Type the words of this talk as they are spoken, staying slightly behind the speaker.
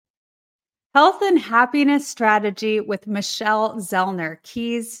Health and Happiness Strategy with Michelle Zellner,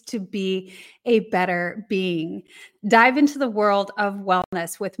 Keys to Be a Better Being. Dive into the world of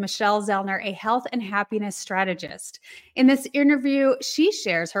wellness with Michelle Zellner, a health and happiness strategist. In this interview, she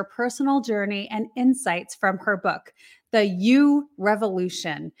shares her personal journey and insights from her book, The You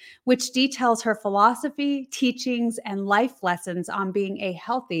Revolution, which details her philosophy, teachings, and life lessons on being a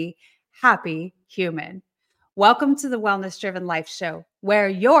healthy, happy human. Welcome to the Wellness Driven Life Show, where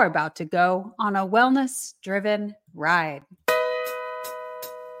you're about to go on a wellness driven ride.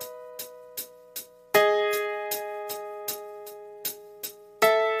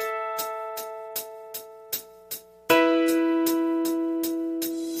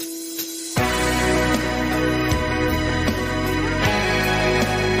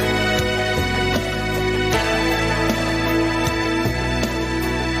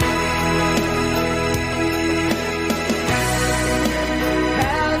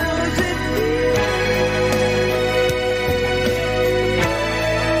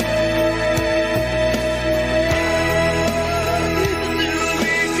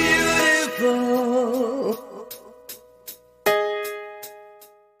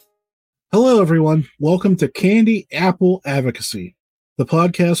 Hello, everyone. Welcome to Candy Apple Advocacy, the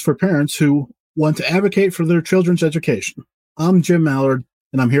podcast for parents who want to advocate for their children's education. I'm Jim Mallard,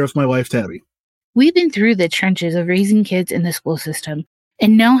 and I'm here with my wife, Tabby. We've been through the trenches of raising kids in the school system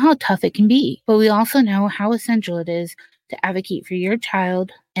and know how tough it can be, but we also know how essential it is to advocate for your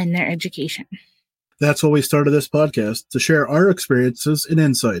child and their education. That's why we started this podcast, to share our experiences and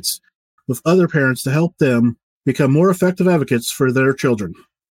insights with other parents to help them become more effective advocates for their children.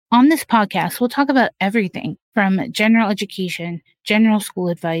 On this podcast, we'll talk about everything from general education, general school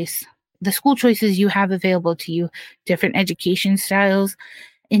advice, the school choices you have available to you, different education styles,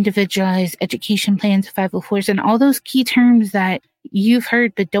 individualized education plans, 504s, and all those key terms that you've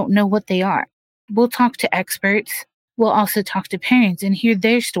heard but don't know what they are. We'll talk to experts. We'll also talk to parents and hear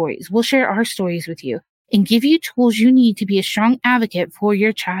their stories. We'll share our stories with you and give you tools you need to be a strong advocate for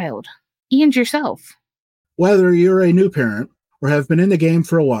your child and yourself. Whether you're a new parent or have been in the game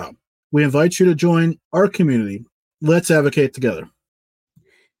for a while, we invite you to join our community. Let's advocate together.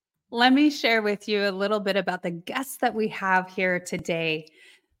 Let me share with you a little bit about the guests that we have here today.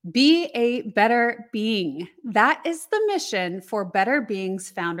 Be a better being. That is the mission for Better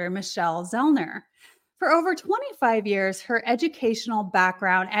Beings founder Michelle Zellner. For over 25 years, her educational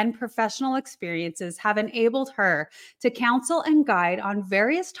background and professional experiences have enabled her to counsel and guide on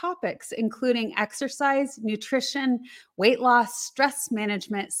various topics, including exercise, nutrition, weight loss, stress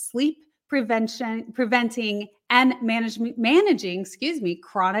management, sleep preventing, and managing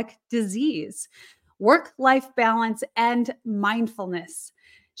chronic disease, work-life balance, and mindfulness.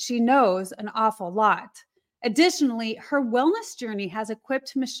 She knows an awful lot. Additionally, her wellness journey has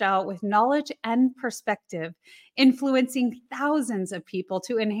equipped Michelle with knowledge and perspective, influencing thousands of people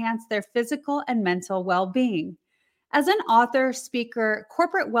to enhance their physical and mental well-being. As an author, speaker,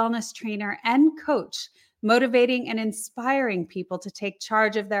 corporate wellness trainer, and coach, motivating and inspiring people to take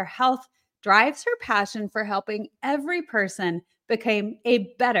charge of their health drives her passion for helping every person become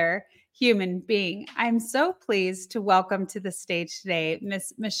a better human being. I'm so pleased to welcome to the stage today,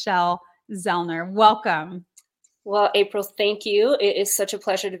 Miss Michelle Zellner. Welcome. Well, April, thank you. It is such a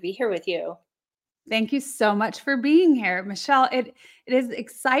pleasure to be here with you. Thank you so much for being here. Michelle, it is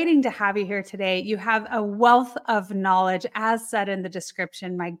exciting to have you here today. You have a wealth of knowledge, as said in the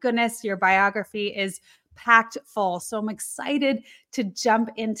description. My goodness, your biography is packed full. So I'm excited to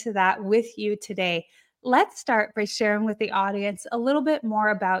jump into that with you today. Let's start by sharing with the audience a little bit more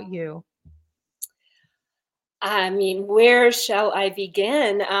about you. I mean, where shall I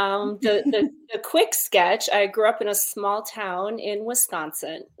begin? The quick sketch, I grew up in a small town in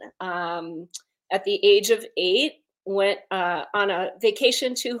Wisconsin. At the age of 8, went on a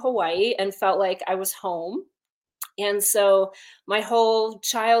vacation to Hawaii and felt like I was home. And so my whole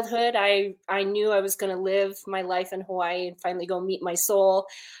childhood, I knew I was going to live my life in Hawaii and finally go meet my soul.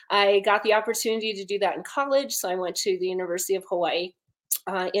 I got the opportunity to do that in college. So I went to the University of Hawaii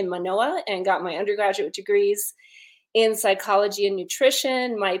in Manoa and got my undergraduate degrees in psychology and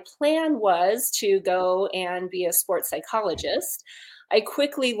nutrition. My plan was to go and be a sports psychologist. I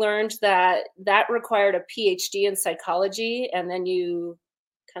quickly learned that required a PhD in psychology, and then you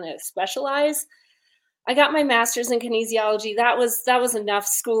kind of specialize. I got my master's in kinesiology. That was enough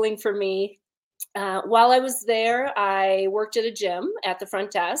schooling for me. While I was there, I worked at a gym at the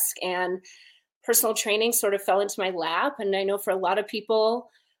front desk, and personal training sort of fell into my lap. And I know for a lot of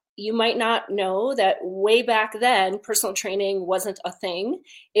people, you might not know that way back then, personal training wasn't a thing.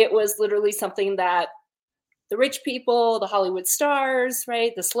 It was literally something that the rich people, the Hollywood stars,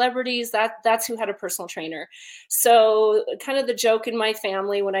 right? The celebrities, that's who had a personal trainer. So kind of the joke in my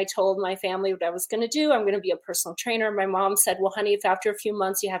family, when I told my family what I was going to do, I'm going to be a personal trainer. My mom said, well, honey, if after a few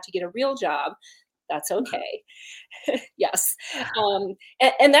months you have to get a real job, that's okay. Yes.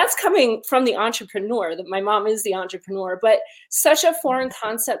 And that's coming from the entrepreneur, that my mom is the entrepreneur, but such a foreign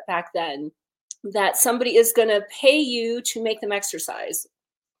concept back then that somebody is going to pay you to make them exercise.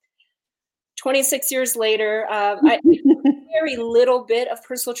 26 years later, I very little bit of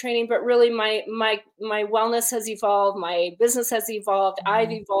personal training, but really my wellness has evolved, my business has evolved,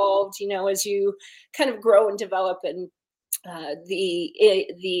 I've evolved, as you kind of grow and develop, and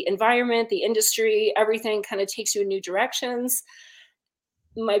the environment, the industry, everything kind of takes you in new directions.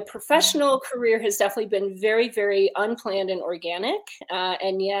 My professional career has definitely been very, very unplanned and organic,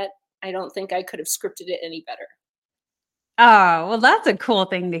 and yet I don't think I could have scripted it any better. Oh, well, that's a cool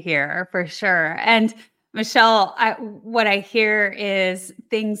thing to hear for sure. And Michelle, what I hear is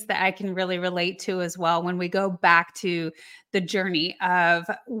things that I can really relate to as well. When we go back to the journey of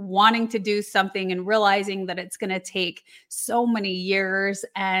wanting to do something and realizing that it's going to take so many years,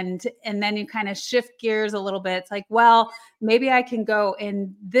 and then you kind of shift gears a little bit. It's like, well, maybe I can go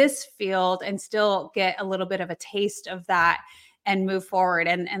in this field and still get a little bit of a taste of that and move forward.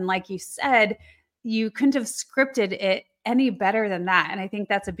 And like you said, you couldn't have scripted it any better than that. And I think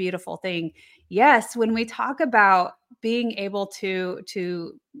that's a beautiful thing. Yes, when we talk about being able to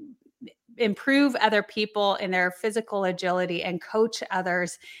improve other people in their physical agility and coach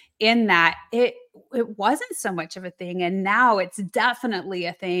others in that, it wasn't so much of a thing, and now it's definitely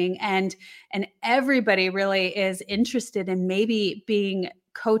a thing, and everybody really is interested in maybe being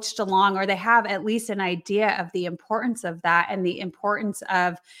coached along, or they have at least an idea of the importance of that, and the importance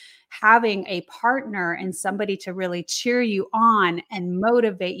of having a partner and somebody to really cheer you on and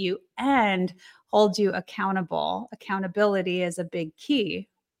motivate you and hold you accountable. Accountability is a big key.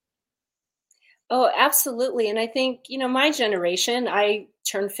 Oh, absolutely. And I think, my generation, I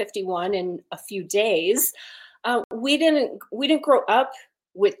turned 51 in a few days. We didn't grow up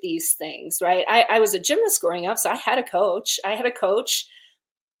with these things, right? I was a gymnast growing up, so I had a coach.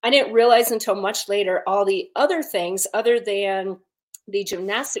 I didn't realize until much later all the other things other than the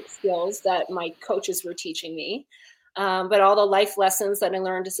gymnastic skills that my coaches were teaching me, but all the life lessons that I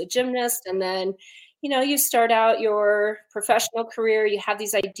learned as a gymnast. And then, you start out your professional career, you have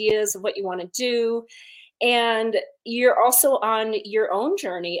these ideas of what you want to do, and you're also on your own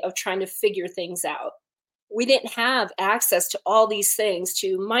journey of trying to figure things out. We didn't have access to all these things,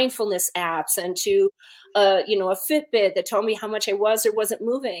 to mindfulness apps and to, a Fitbit that told me how much I was or wasn't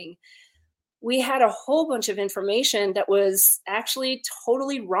moving. We had a whole bunch of information that was actually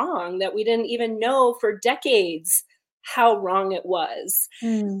totally wrong, that we didn't even know for decades how wrong it was.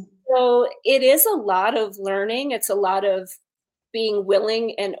 Mm. So it is a lot of learning. It's a lot of being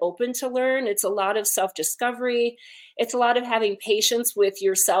willing and open to learn. It's a lot of self-discovery. It's a lot of having patience with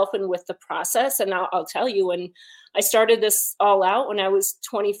yourself and with the process. And I'll tell you, when I started this all out when I was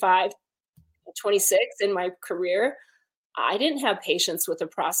 25, 26 in my career, I didn't have patience with the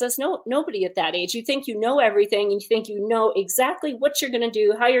process. No, nobody at that age. You think you know everything, and you think you know exactly what you're going to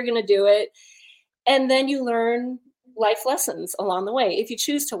do, how you're going to do it. And then you learn life lessons along the way if you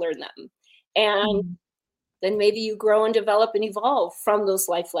choose to learn them. And then maybe you grow and develop and evolve from those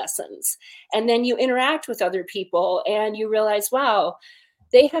life lessons. And then you interact with other people and you realize, wow,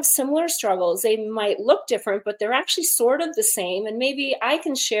 they have similar struggles. They might look different, but they're actually sort of the same. And maybe I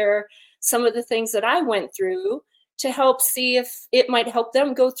can share some of the things that I went through to help see if it might help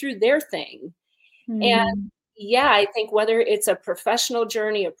them go through their thing. And yeah, I think whether it's a professional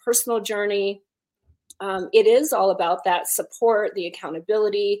journey, a personal journey, it is all about that support, the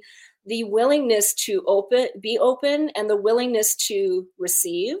accountability, the willingness to be open, and the willingness to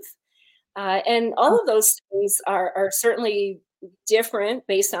receive. And all of those things are certainly different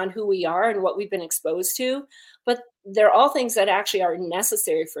based on who we are and what we've been exposed to, but they're all things that actually are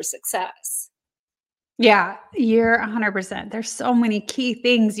necessary for success. Yeah, you're 100%. There's so many key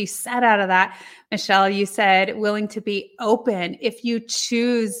things you said out of that, Michelle. You said willing to be open if you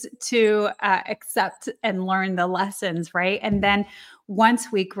choose to accept and learn the lessons, right? And then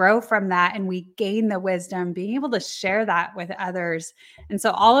once we grow from that and we gain the wisdom, being able to share that with others. And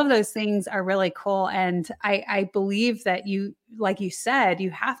so all of those things are really cool. And I believe that you, like you said,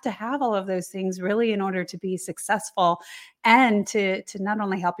 you have to have all of those things really in order to be successful and to not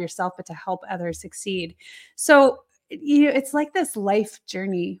only help yourself, but to help others succeed. So it's like this life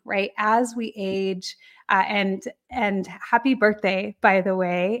journey, right? As we age, and happy birthday, by the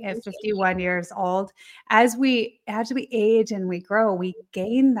way, at 51 years old. As we age and we grow, we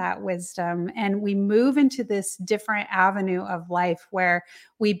gain that wisdom, and we move into this different avenue of life where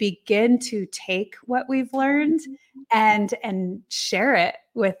we begin to take what we've learned and share it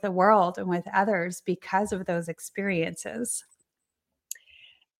with the world and with others because of those experiences.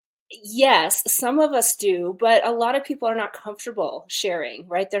 Yes, some of us do, but a lot of people are not comfortable sharing,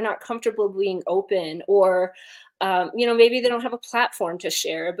 right? They're not comfortable being open, or, maybe they don't have a platform to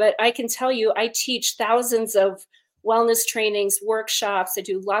share. But I can tell you, I teach thousands of wellness trainings, workshops. I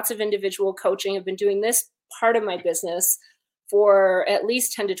do lots of individual coaching. I've been doing this part of my business for at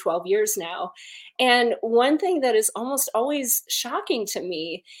least 10 to 12 years now. And one thing that is almost always shocking to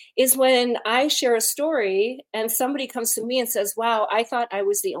me is when I share a story and somebody comes to me and says, wow, I thought I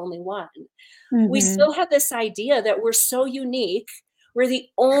was the only one. We still have this idea that we're so unique. We're the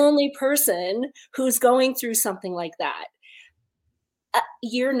only person who's going through something like that.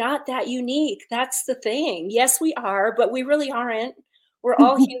 You're not that unique. That's the thing. Yes, we are, but we really aren't. We're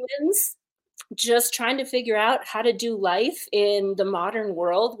all humans just trying to figure out how to do life in the modern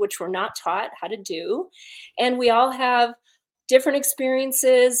world, which we're not taught how to do. And we all have different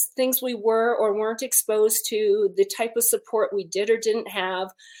experiences, things we were or weren't exposed to, the type of support we did or didn't have.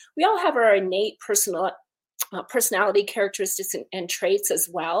 We all have our innate personality characteristics and traits as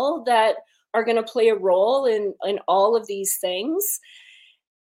well that are going to play a role in all of these things.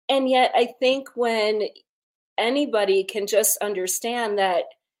 And yet I think when anybody can just understand that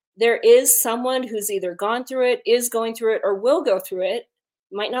there is someone who's either gone through it, is going through it, or will go through it,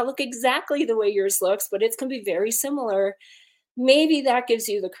 might not look exactly the way yours looks, but it's going to be very similar. Maybe that gives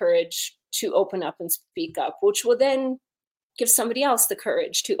you the courage to open up and speak up, which will then give somebody else the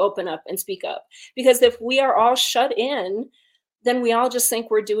courage to open up and speak up. Because if we are all shut in, then we all just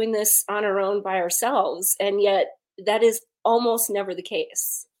think we're doing this on our own by ourselves. And yet that is almost never the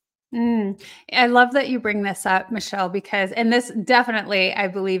case. I love that you bring this up, Michelle, because, and this definitely, I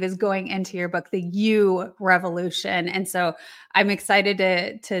believe, is going into your book, The You Revolution. And so I'm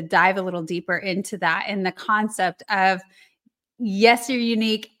excited to dive a little deeper into that, and the concept of, yes, you're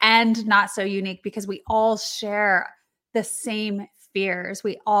unique and not so unique, because we all share the same fears.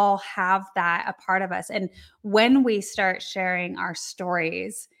 We all have that a part of us. And when we start sharing our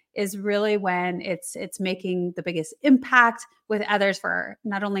stories is really when it's making the biggest impact with others for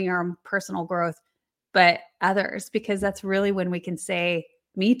not only our own personal growth, but others, because that's really when we can say,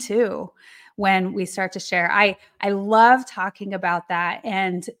 me too, when we start to share. I love talking about that.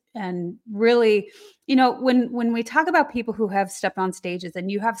 And really, when we talk about people who have stepped on stages,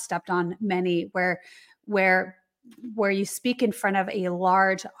 and you have stepped on many, where you speak in front of a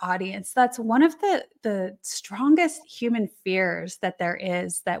large audience, that's one of the strongest human fears that there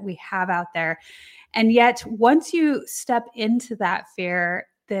is, that we have out there. And yet once you step into that fear,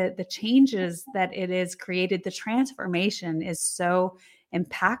 the changes that it is created, the transformation is so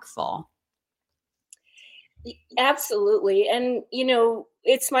impactful. Absolutely. And,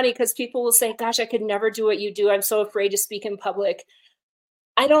 it's funny because people will say, gosh, I could never do what you do. I'm so afraid to speak in public.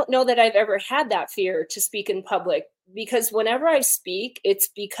 I don't know that I've ever had that fear to speak in public, because whenever I speak, it's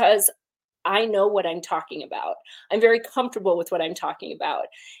because I know what I'm talking about. I'm very comfortable with what I'm talking about.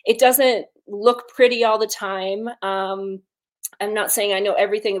 It doesn't look pretty all the time. I'm not saying I know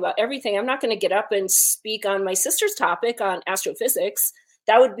everything about everything. I'm not going to get up and speak on my sister's topic on astrophysics.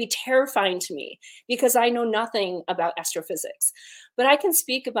 That would be terrifying to me, because I know nothing about astrophysics. But I can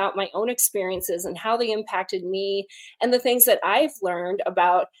speak about my own experiences and how they impacted me, and the things that I've learned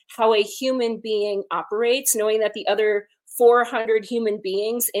about how a human being operates, knowing that the other 400 human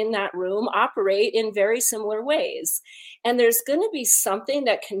beings in that room operate in very similar ways. And there's going to be something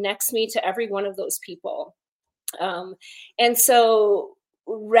that connects me to every one of those people. And so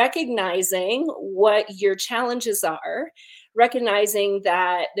recognizing what your challenges are, recognizing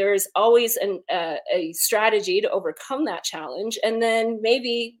that there's always a strategy to overcome that challenge. And then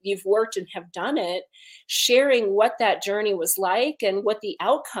maybe you've worked and have done it, sharing what that journey was like and what the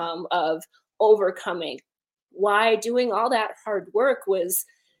outcome of overcoming, why doing all that hard work was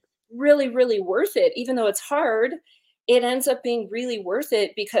really, really worth it. Even though it's hard, it ends up being really worth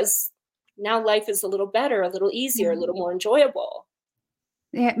it, because now life is a little better, a little easier, a little more enjoyable.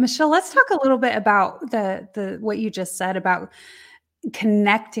 Yeah, Michelle, let's talk a little bit about the what you just said about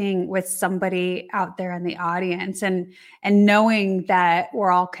connecting with somebody out there in the audience, and knowing that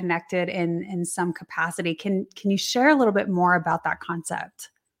we're all connected in some capacity. Can you share a little bit more about that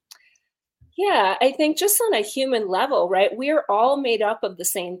concept? Yeah, I think just on a human level, right? We are all made up of the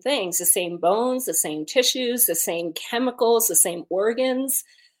same things, the same bones, the same tissues, the same chemicals, the same organs.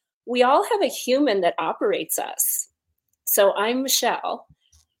 We all have a human that operates us. So I'm Michelle.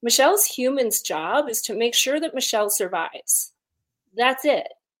 Michelle's human's job is to make sure that Michelle survives. That's it.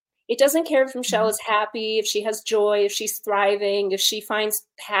 It doesn't care if Michelle is happy, if she has joy, if she's thriving, if she finds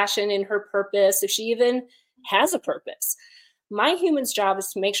passion in her purpose, if she even has a purpose. My human's job is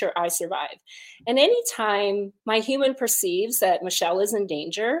to make sure I survive. And anytime my human perceives that Michelle is in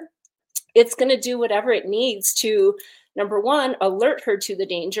danger, it's going to do whatever it needs to, number one, alert her to the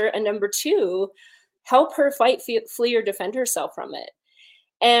danger, and number two, help her fight, flee, or defend herself from it.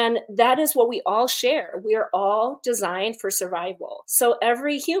 And that is what we all share. We are all designed for survival. So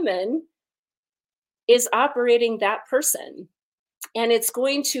every human is operating that person. And it's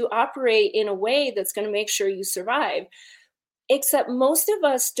going to operate in a way that's going to make sure you survive. Except most of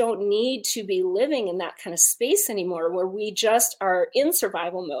us don't need to be living in that kind of space anymore where we just are in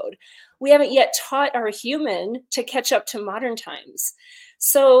survival mode. We haven't yet taught our human to catch up to modern times.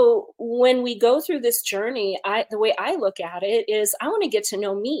 So when we go through this journey, the way I look at it is I want to get to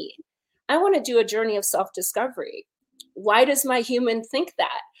know me. I want to do a journey of self-discovery. Why does my human think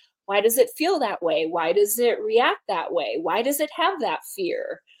that? Why does it feel that way? Why does it react that way? Why does it have that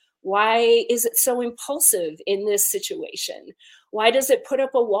fear? Why is it so impulsive in this situation? Why does it put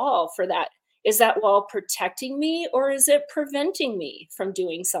up a wall for that? Is that wall protecting me or is it preventing me from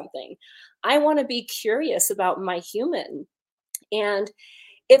doing something? I want to be curious about my human. And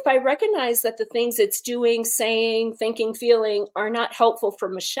if I recognize that the things it's doing, saying, thinking, feeling are not helpful for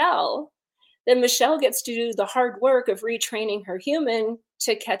Michelle, then Michelle gets to do the hard work of retraining her human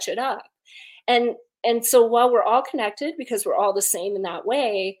to catch it up. And so while we're all connected because we're all the same in that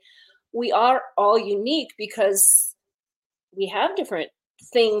way, we are all unique because we have different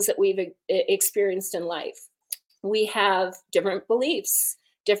things that we've experienced in life. We have different beliefs,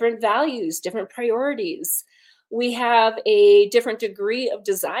 different values, different priorities. We have a different degree of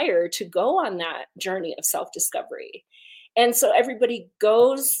desire to go on that journey of self-discovery. And so everybody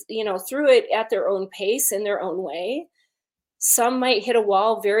goes, through it at their own pace in their own way. Some might hit a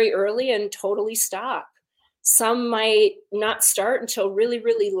wall very early and totally stop. Some might not start until really,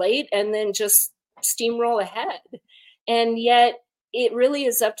 really late and then just steamroll ahead. And yet it really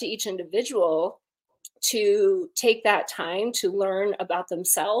is up to each individual to take that time to learn about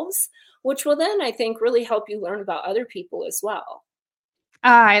themselves, which will then, I think, really help you learn about other people as well.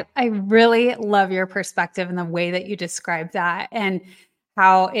 I really love your perspective and the way that you describe that, and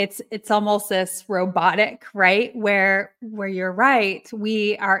how it's almost this robotic, right? Where you're right,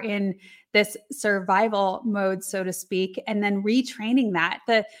 we are in this survival mode, so to speak, and then retraining that.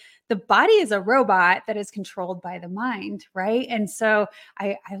 The body is a robot that is controlled by the mind, right? And so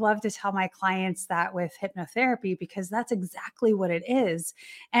I love to tell my clients that with hypnotherapy, because that's exactly what it is.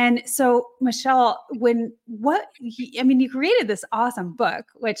 And so, Michelle, you created this awesome book,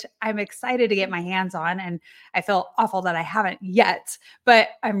 which I'm excited to get my hands on. And I feel awful that I haven't yet, but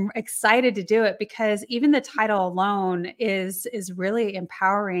I'm excited to do it because even the title alone is really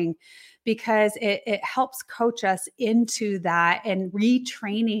empowering, because it helps coach us into that and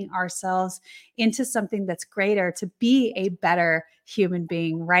retraining ourselves into something that's greater, to be a better human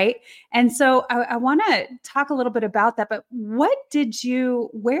being, right? And so I want to talk a little bit about that, but where did you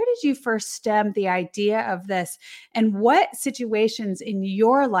first stem the idea of this, and what situations in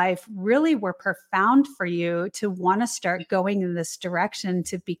your life really were profound for you to want to start going in this direction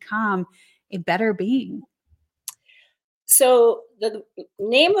to become a better being? So the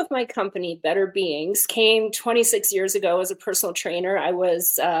name of my company, Better Beings, came 26 years ago as a personal trainer. I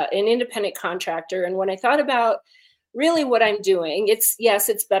was an independent contractor. And when I thought about really what I'm doing, it's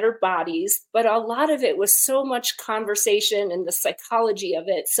better bodies, but a lot of it was so much conversation and the psychology of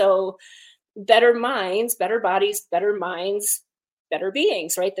it. So better minds, better bodies, better minds, better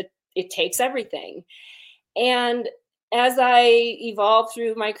beings, right? It takes everything. And as I evolved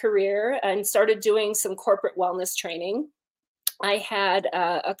through my career and started doing some corporate wellness training, I had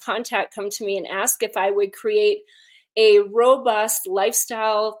a contact come to me and ask if I would create a robust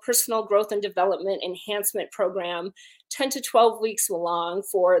lifestyle, personal growth and development enhancement program, 10 to 12 weeks long,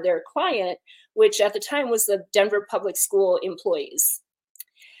 for their client, which at the time was the Denver Public School employees.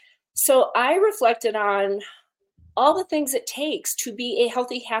 So I reflected on all the things it takes to be a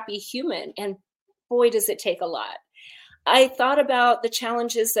healthy, happy human. And boy, does it take a lot. I thought about the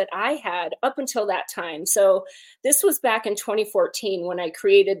challenges that I had up until that time. So this was back in 2014 when I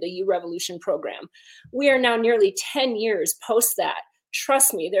created the U Revolution program. We are now nearly 10 years post that.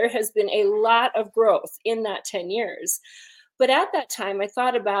 Trust me, there has been a lot of growth in that 10 years. But at that time, I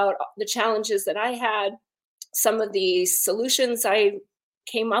thought about the challenges that I had, some of the solutions I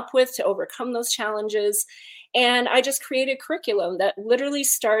came up with to overcome those challenges. And I just created curriculum that literally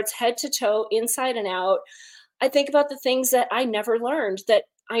starts head to toe, inside and out. I think about the things that I never learned, that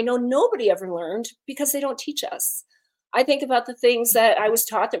I know nobody ever learned because they don't teach us. I think about the things that I was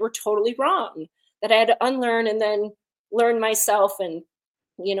taught that were totally wrong, that I had to unlearn and then learn myself, and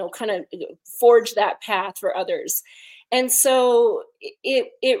kind of forge that path for others. And so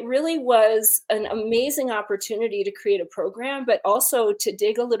it really was an amazing opportunity to create a program, but also to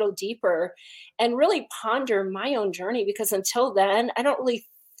dig a little deeper and really ponder my own journey, because until then, I don't really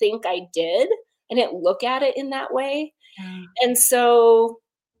think I did. I didn't look at it in that way. Yeah. And so,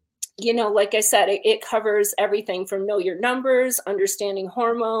 like I said, it covers everything from know your numbers, understanding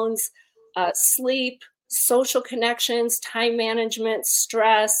hormones, sleep, social connections, time management,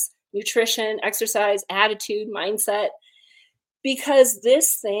 stress, nutrition, exercise, attitude, mindset, because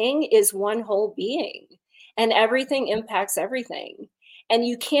this thing is one whole being and everything impacts everything. And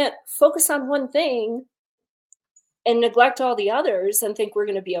you can't focus on one thing and neglect all the others and think we're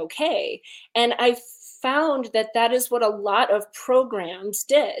going to be okay. And I found that that is what a lot of programs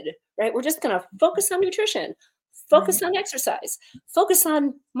did, right? We're just going to focus on nutrition, focus on exercise, focus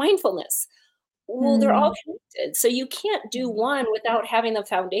on mindfulness. Well, they're all connected. So you can't do one without having the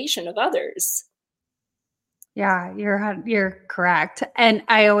foundation of others. Yeah, you're correct. And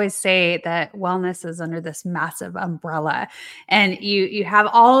I always say that wellness is under this massive umbrella, and you have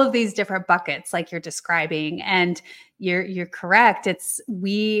all of these different buckets like you're describing, and you're correct. It's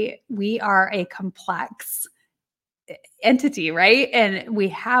we are a complex entity, right? And we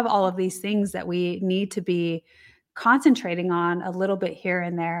have all of these things that we need to be concentrating on a little bit here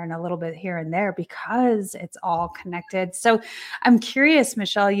and there and a little bit here and there, because it's all connected. So I'm curious,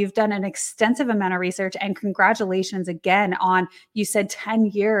 Michelle, you've done an extensive amount of research, and congratulations again on, you said 10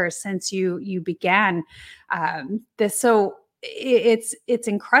 years since you began this. So it's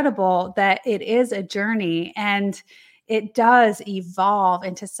incredible that it is a journey, and it does evolve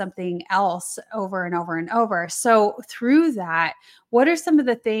into something else over and over and over. So through that, what are some of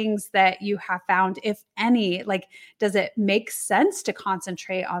the things that you have found, if any? Like, does it make sense to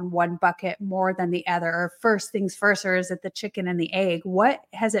concentrate on one bucket more than the other? Or first things first, or is it the chicken and the egg? What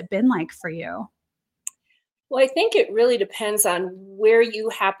has it been like for you? Well, I think it really depends on where you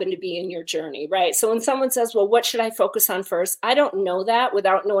happen to be in your journey, right? So when someone says, well, what should I focus on first? I don't know that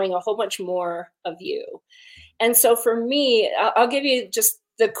without knowing a whole bunch more of you. And so for me, I'll give you just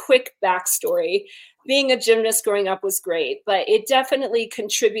the quick backstory. Being a gymnast growing up was great, but it definitely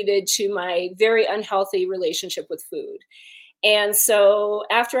contributed to my very unhealthy relationship with food. And so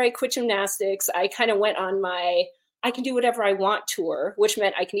after I quit gymnastics, I kind of went on my I can do whatever I want tour, which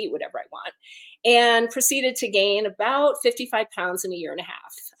meant I can eat whatever I want, and proceeded to gain about 55 pounds in a year and a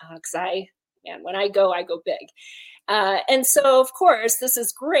half. Because when I go big. And so, of course, this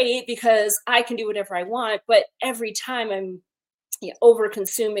is great because I can do whatever I want. But every time I'm over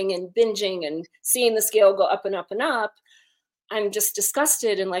consuming and binging and seeing the scale go up and up and up, I'm just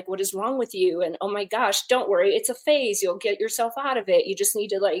disgusted and like, what is wrong with you? And oh my gosh, don't worry. It's a phase. You'll get yourself out of it. You just need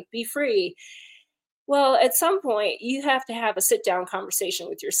to be free. Well, at some point, you have to have a sit down conversation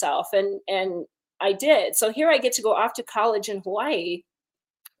with yourself. And I did. So here I get to go off to college in Hawaii,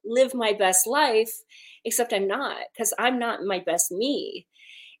 live my best life, except I'm not, because I'm not my best me.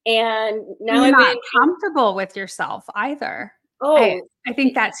 And now You're not comfortable with yourself either. I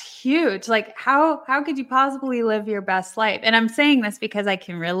think that's huge. Like, how could you possibly live your best life? And I'm saying this because I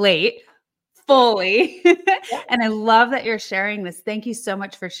can relate fully. Yeah. And I love that you're sharing this. Thank you so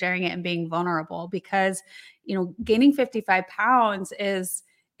much for sharing it and being vulnerable, because, gaining 55 pounds is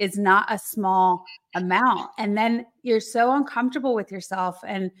not a small amount. And then you're so uncomfortable with yourself,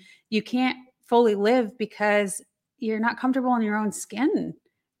 and you can't fully live because you're not comfortable in your own skin,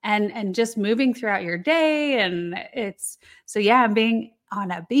 and just moving throughout your day. And I'm being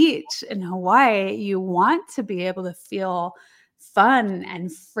on a beach in Hawaii, you want to be able to feel fun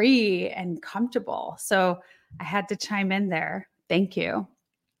and free and comfortable. So I had to chime in there. Thank you.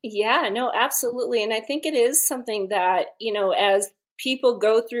 Yeah, no, absolutely. And I think it is something that, as people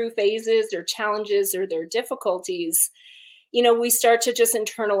go through phases or challenges or their difficulties, we start to just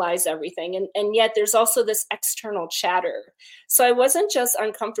internalize everything. And yet there's also this external chatter. So I wasn't just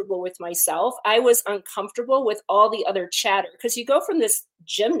uncomfortable with myself. I was uncomfortable with all the other chatter, because you go from this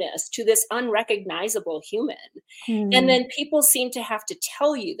gymnast to this unrecognizable human. And then people seem to have to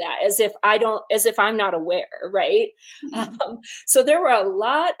tell you that as if I'm not aware. Right. So there were a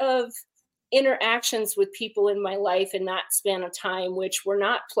lot of interactions with people in my life in that span of time, which were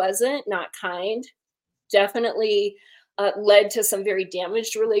not pleasant, not kind, definitely led to some very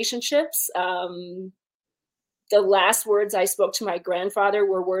damaged relationships. The last words I spoke to my grandfather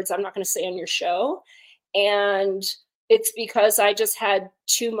were words I'm not going to say on your show. And it's because I just had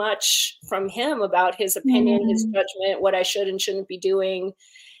too much from him about his opinion, his judgment, what I should and shouldn't be doing.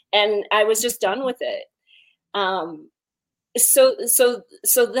 And I was just done with it. So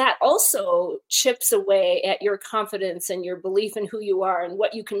that also chips away at your confidence and your belief in who you are and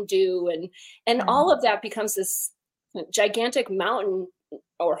what you can do. And all of that becomes this gigantic mountain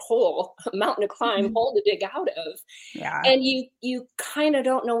or hole, mountain to climb, hole to dig out of. Yeah. And you kind of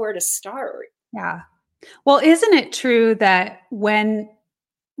don't know where to start. Yeah. Well, isn't it true that when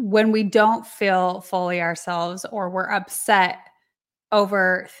we don't feel fully ourselves, or we're upset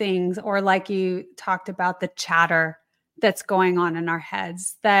over things, or like you talked about, the chatter that's going on in our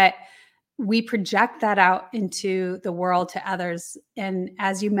heads, that we project that out into the world to others? And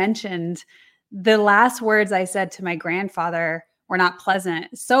as you mentioned, the last words I said to my grandfather were not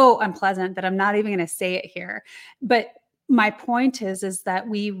pleasant, so unpleasant that I'm not even going to say it here. But my point is that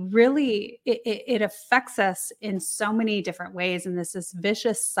we really, it affects us in so many different ways. And this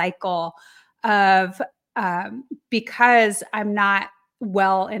vicious cycle of, because I'm not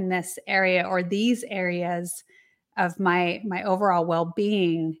well in this area or these areas of my overall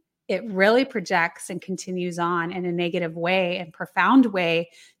well-being, it really projects and continues on in a negative way and profound way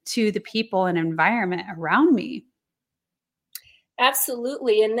to the people and environment around me.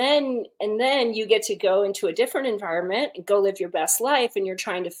 Absolutely. And then you get to go into a different environment and go live your best life, and you're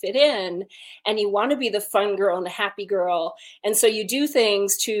trying to fit in, and you want to be the fun girl and the happy girl. And so you do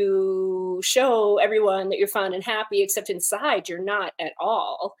things to show everyone that you're fun and happy, except inside you're not at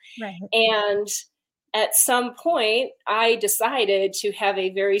all. Right. And at some point I decided to have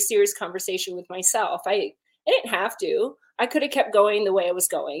a very serious conversation with myself. I didn't have to. I could have kept going the way I was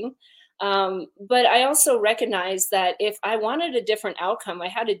going. But I also recognized that if I wanted a different outcome, I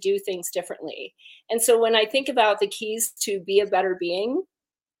had to do things differently. And so when I think about the keys to be a better being,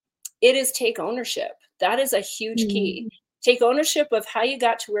 it is take ownership. That is a huge key. Take ownership of how you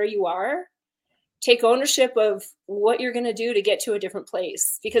got to where you are. Take ownership of what you're going to do to get to a different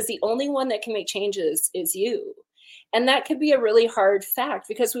place, because the only one that can make changes is you. And that could be a really hard fact,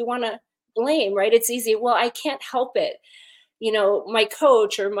 because we want to blame, right? It's easy. Well, I can't help it. You know, my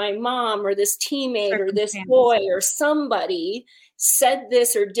coach or my mom or this teammate or this boy or somebody said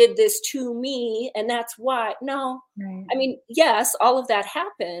this or did this to me, and that's why. No, right. I mean, yes, all of that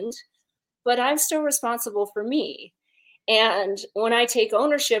happened, but I'm still responsible for me. And when I take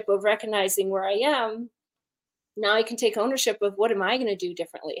ownership of recognizing where I am, now I can take ownership of what am I going to do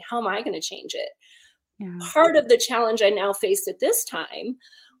differently? How am I going to change it? Yeah. Part of the challenge I now faced at this time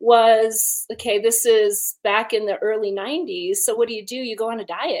was, okay, this is back in the early 90s. So what do? You go on a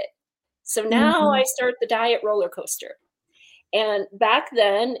diet. So now I start the diet roller coaster. And back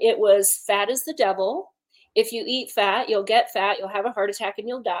then it was fat is the devil. If you eat fat, you'll get fat, you'll have a heart attack, and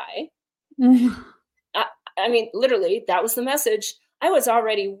you'll die. I mean, literally, that was the message. I was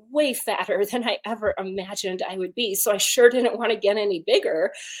already way fatter than I ever imagined I would be. So I sure didn't want to get any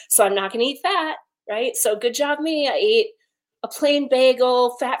bigger. So I'm not going to eat fat, right? So good job me. I ate a plain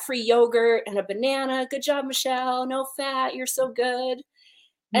bagel, fat-free yogurt, and a banana. Good job, Michelle. No fat. You're so good.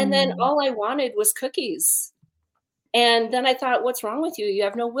 And then all I wanted was cookies. And then I thought, what's wrong with you? You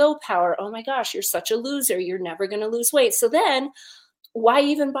have no willpower. Oh my gosh, you're such a loser. You're never going to lose weight. So then why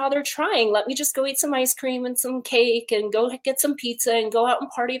even bother trying? Let me just go eat some ice cream and some cake and go get some pizza and go out and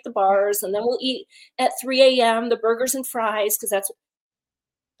party at the bars. And then we'll eat at 3 a.m. the burgers and fries, because that's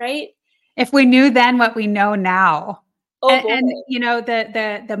right. If we knew then what we know now. Oh, and you know,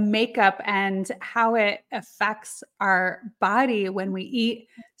 the makeup and how it affects our body when we eat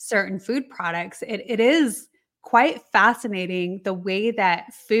certain food products, it is quite fascinating the way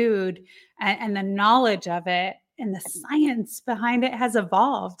that food and the knowledge of it and the science behind it has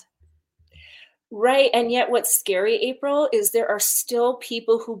evolved. Right. And yet what's scary, April, is there are still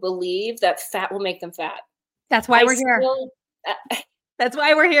people who believe that fat will make them fat. That's why we're here. That's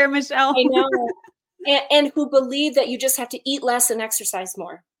why we're here, Michelle. I know. And who believe that you just have to eat less and exercise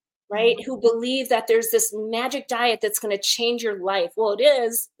more, right? Who believe that there's this magic diet that's going to change your life. Well, it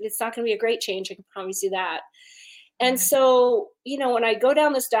is. It's not going to be a great change. I can promise you that. And so, you know, when I go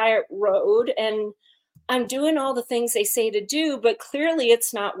down this diet road and I'm doing all the things they say to do, but clearly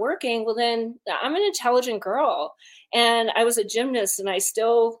it's not working, well, then I'm an intelligent girl. And I was a gymnast and I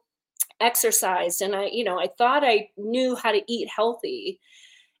still exercised. And I thought I knew how to eat healthy.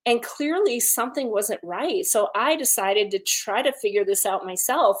 And clearly something wasn't right. So I decided to try to figure this out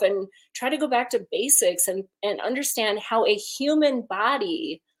myself and try to go back to basics and understand how a human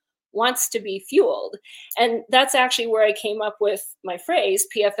body wants to be fueled. And that's actually where I came up with my phrase,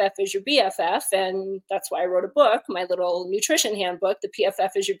 PFF is your BFF. And that's why I wrote a book, my little nutrition handbook, the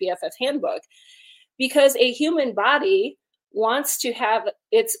PFF is your BFF handbook, because a human body wants to have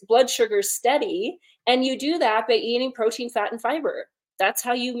its blood sugar steady. And you do that by eating protein, fat, and fiber. That's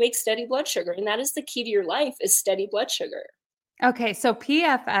how you make steady blood sugar. And that is the key to your life, is steady blood sugar. Okay. So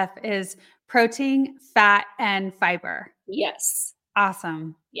PFF is protein, fat, and fiber. Yes.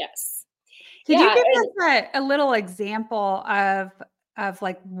 Awesome. Yes. Could you give us a little example of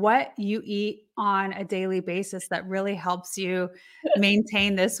like what you eat on a daily basis that really helps you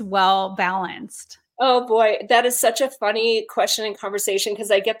maintain this well-balanced? Oh boy, that is such a funny question and conversation,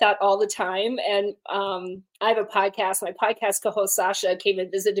 because I get that all the time. And I have a podcast. My podcast co-host Sasha came and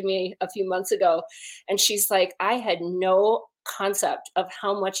visited me a few months ago, and she's like, I had no concept of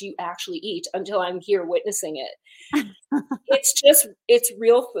how much you actually eat until I'm here witnessing it. It's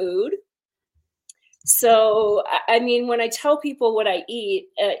real food. So, I mean, when I tell people what I eat,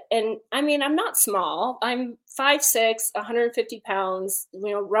 and I mean, I'm not small. I'm 5'6", 150 pounds,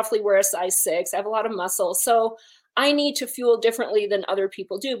 roughly wear a size 6. I have a lot of muscle. So I need to fuel differently than other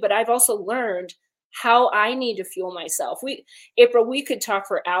people do. But I've also learned how I need to fuel myself. April, we could talk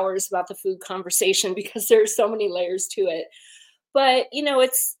for hours about the food conversation because there's so many layers to it. But,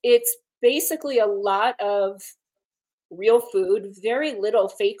 it's basically a lot of real food, very little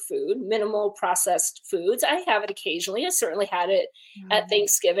fake food, minimal processed foods. I have it occasionally. I certainly had it at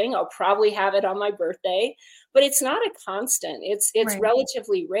Thanksgiving. I'll probably have it on my birthday, but it's not a constant. It's Right.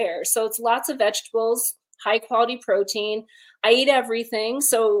 relatively rare. So it's lots of vegetables, high quality protein. I eat everything.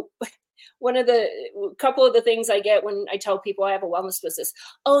 So couple of the things I get when I tell people I have a wellness business,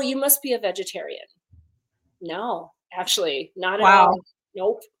 oh, you must be a vegetarian. No, actually, not at all.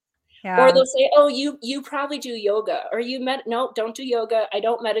 Nope. Yeah. Or they'll say, oh, you probably do yoga, or no, don't do yoga. I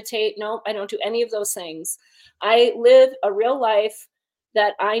don't meditate. No, I don't do any of those things. I live a real life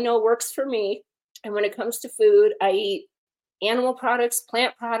that I know works for me. And when it comes to food, I eat animal products,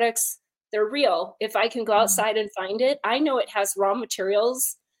 plant products. They're real. If I can go outside and find it, I know it has raw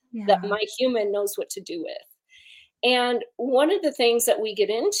materials that my human knows what to do with. And one of the things that we get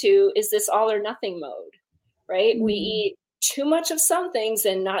into is this all or nothing mode, right? We eat too much of some things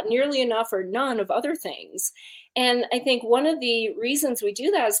and not nearly enough or none of other things. And I think one of the reasons we do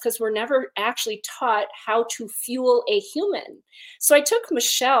that is because we're never actually taught how to fuel a human. So I took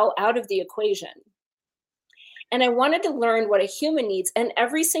Michelle out of the equation, and I wanted to learn what a human needs. And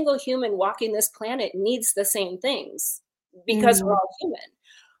every single human walking this planet needs the same things, because we're all human.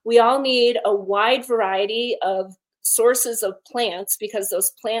 We all need a wide variety of sources of plants, because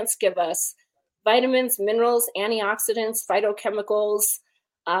those plants give us vitamins, minerals, antioxidants, phytochemicals,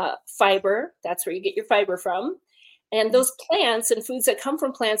 fiber. That's where you get your fiber from. And those plants and foods that come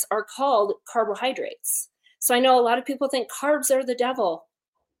from plants are called carbohydrates. So I know a lot of people think carbs are the devil.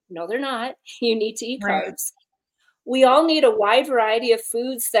 No, they're not. You need to eat carbs. We all need a wide variety of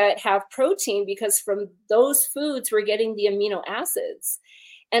foods that have protein, because from those foods, we're getting the amino acids.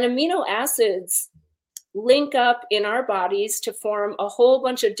 And amino acids link up in our bodies to form a whole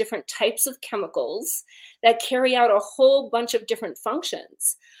bunch of different types of chemicals that carry out a whole bunch of different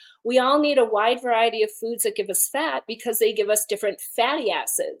functions. We all need a wide variety of foods that give us fat, because they give us different fatty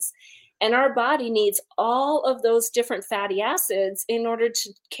acids. And our body needs all of those different fatty acids in order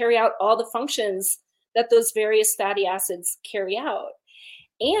to carry out all the functions that those various fatty acids carry out.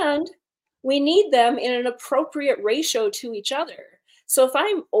 And we need them in an appropriate ratio to each other. So if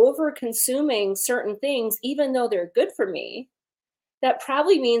I'm over consuming certain things, even though they're good for me, that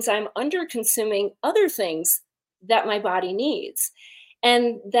probably means I'm under consuming other things that my body needs.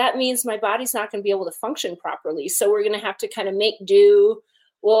 And that means my body's not going to be able to function properly. So we're going to have to kind of make do.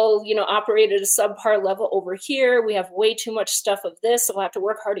 We'll, operate at a subpar level over here. We have way too much stuff of this, so we'll have to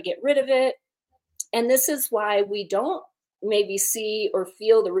work hard to get rid of it. And this is why we don't maybe see or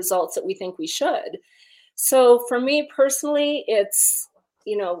feel the results that we think we should. So for me personally, it's,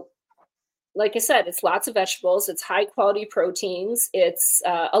 like I said, it's lots of vegetables, it's high quality proteins, it's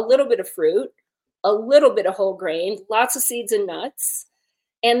a little bit of fruit, a little bit of whole grain, lots of seeds and nuts.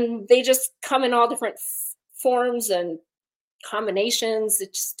 And they just come in all different forms and combinations.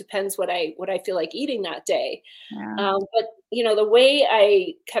 It just depends what I feel like eating that day. Yeah. But the way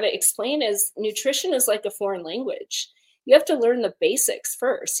I kind of explain is nutrition is like a foreign language. You have to learn the basics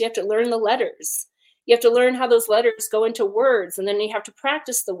first. You have to learn the letters. You have to learn how those letters go into words, and then you have to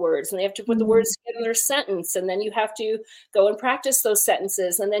practice the words, and they have to put the words together in their sentence, and then you have to go and practice those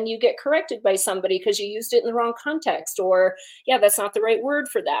sentences, and then you get corrected by somebody because you used it in the wrong context, or that's not the right word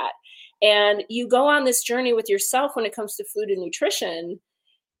for that. And you go on this journey with yourself when it comes to food and nutrition.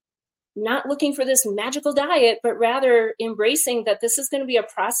 not looking for this magical diet, but rather embracing that this is going to be a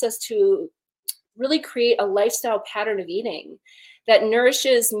process to really create a lifestyle pattern of eating that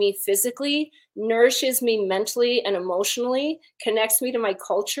nourishes me physically, nourishes me mentally and emotionally, connects me to my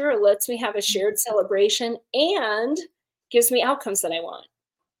culture, lets me have a shared celebration, and gives me outcomes that I want.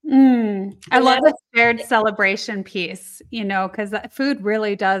 I And love that the shared celebration piece, because food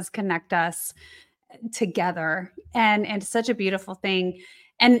really does connect us together, and it's such a beautiful thing.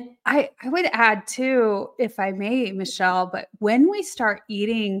 And I would add too, if I may, Michelle, but when we start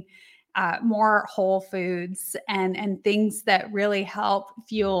eating more whole foods and things that really help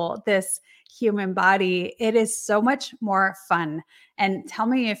fuel this human body, it is so much more fun. And tell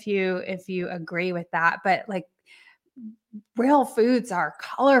me if you agree with that. But like, real foods are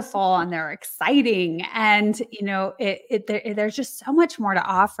colorful and they're exciting, and there's just so much more to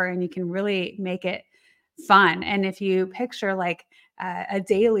offer, and you can really make it fun. And if you picture like a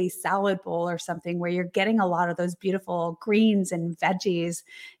daily salad bowl or something where you're getting a lot of those beautiful greens and veggies,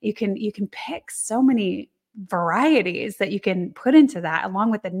 you can pick so many varieties that you can put into that, along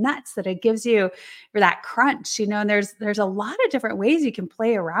with the nuts that it gives you for that crunch, and there's a lot of different ways you can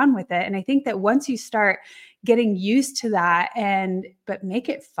play around with it. And I think that once you start getting used to that, but make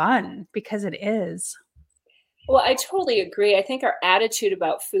it fun, because it is. Well, I totally agree. I think our attitude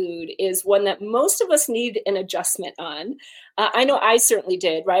about food is one that most of us need an adjustment on. I know I certainly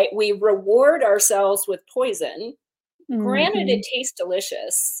did, right? We reward ourselves with poison. Granted, it tastes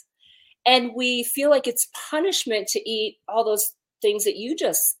delicious. And we feel like it's punishment to eat all those things that you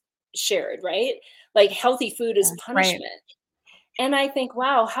just shared, right? Like healthy food is punishment. Right. And I think,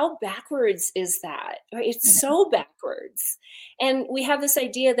 wow, how backwards is that? Right? It's so backwards. And we have this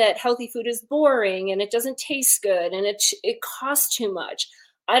idea that healthy food is boring and it doesn't taste good and it costs too much.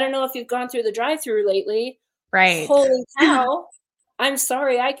 I don't know if you've gone through the drive-through lately. Right. Holy cow. I'm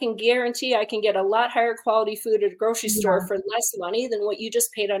sorry, I can guarantee I can get a lot higher quality food at a grocery store for less money than what you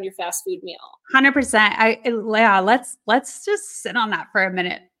just paid on your fast food meal. 100%. Let's just sit on that for a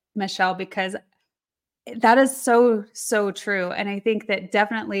minute, Michelle, because that is so, so true. And I think that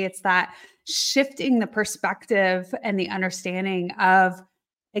definitely it's that shifting the perspective and the understanding of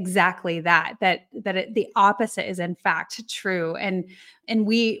exactly that the opposite is in fact true. And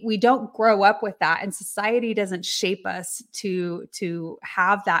we don't grow up with that, and society doesn't shape us to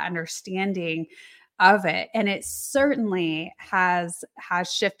have that understanding of it. And it certainly has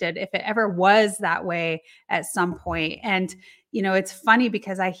shifted, if it ever was that way at some point. And it's funny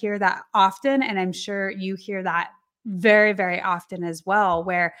because I hear that often, and I'm sure you hear that very, very often as well,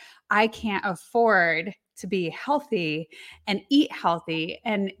 where I can't afford to be healthy and eat healthy.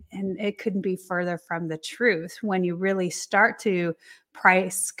 And it couldn't be further from the truth when you really start to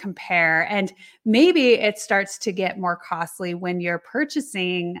price compare. And maybe it starts to get more costly when you're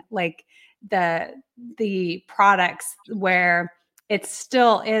purchasing like the products where it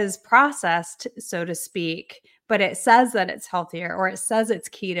still is processed, so to speak, but it says that it's healthier, or it says it's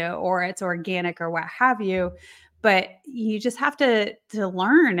keto, or it's organic, or what have you. But you just have to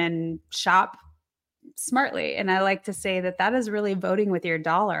learn and shop smartly. And I like to say that is really voting with your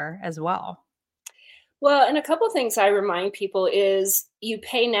dollar as well. Well, and a couple of things I remind people is you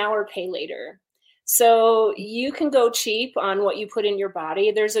pay now or pay later. So you can go cheap on what you put in your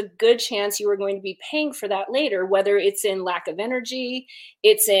body. There's a good chance you are going to be paying for that later, whether it's in lack of energy,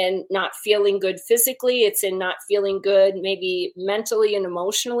 it's in not feeling good physically, it's in not feeling good maybe mentally and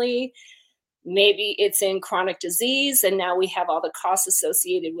emotionally. Maybe it's in chronic disease, and now we have all the costs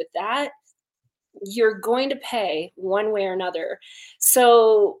associated with that. You're going to pay one way or another.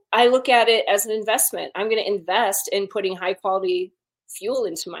 So I look at it as an investment. I'm going to invest in putting high quality fuel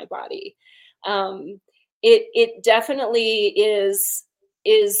into my body. It definitely is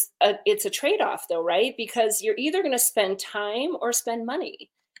it's a trade-off though, right? Because you're either going to spend time or spend money.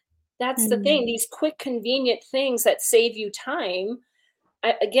 That's the thing. These quick, convenient things that save you time,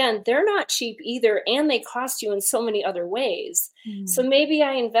 again, they're not cheap either, and they cost you in so many other ways. So maybe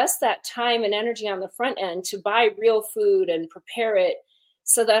I invest that time and energy on the front end to buy real food and prepare it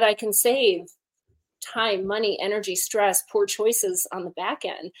so that I can save time, money, energy, stress, poor choices on the back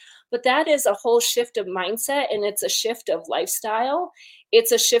end. But that is a whole shift of mindset, and it's a shift of lifestyle.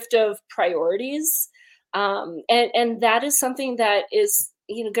 It's a shift of priorities. And that is something that is,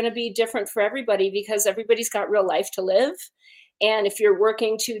 going to be different for everybody, because everybody's got real life to live. And if you're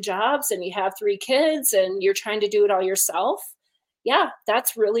working 2 jobs and you have 3 kids and you're trying to do it all yourself, yeah,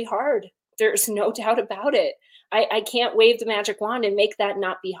 that's really hard. There's no doubt about it. I can't wave the magic wand and make that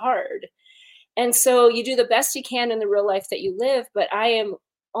not be hard. And so you do the best you can in the real life that you live. But I am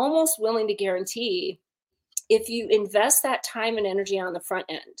almost willing to guarantee, if you invest that time and energy on the front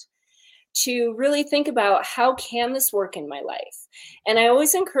end, to really think about, how can this work in my life? And I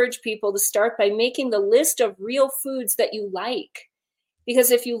always encourage people to start by making the list of real foods that you like,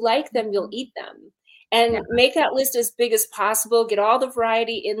 because if you like them, you'll eat them. Yeah. And make that list as big as possible. Get all the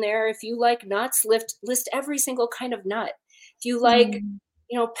variety in there. If you like nuts, list every single kind of nut. If you like,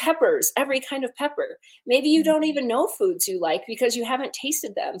 peppers, every kind of pepper. Maybe you don't even know foods you like because you haven't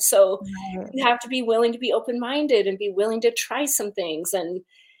tasted them. So Right. you have to be willing to be open-minded and be willing to try some things. And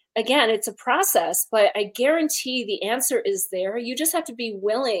again, it's a process, but I guarantee the answer is there. You just have to be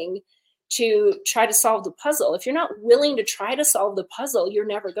willing to try to solve the puzzle. If you're not willing to try to solve the puzzle, you're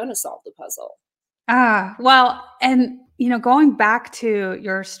never going to solve the puzzle. Well, and going back to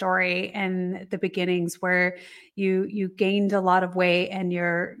your story and the beginnings where you gained a lot of weight and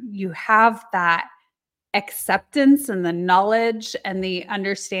you have that acceptance and the knowledge and the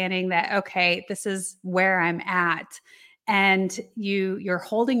understanding that, okay, this is where I'm at. And you're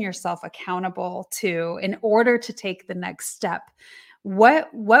holding yourself accountable to in order to take the next step.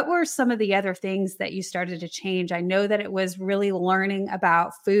 What were some of the other things that you started to change? I know that it was really learning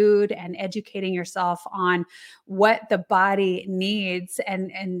about food and educating yourself on what the body needs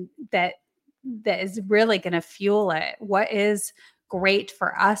and that is really going to fuel it. What is great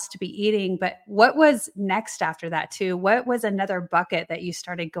for us to be eating, but what was next after that too? What was another bucket that you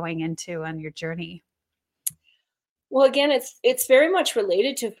started going into on your journey? Well, again, it's very much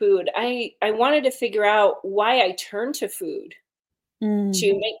related to food. I wanted to figure out why I turned to food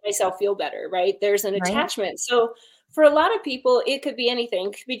to make myself feel better, right? There's an Right. attachment. So for a lot of people, it could be anything.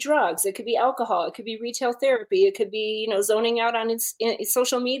 It could be drugs. It could be alcohol. It could be retail therapy. It could be, zoning out on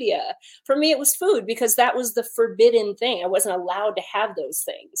social media. For me, it was food because that was the forbidden thing. I wasn't allowed to have those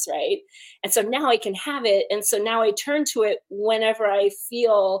things, right? And so now I can have it. And so now I turn to it whenever I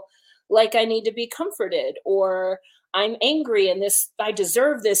feel like I need to be comforted or I'm angry and I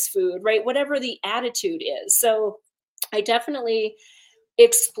deserve this food, right? Whatever the attitude is. So I definitely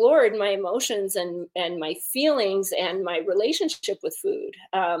explored my emotions and my feelings and my relationship with food,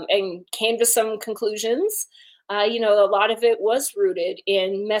 and came to some conclusions. A lot of it was rooted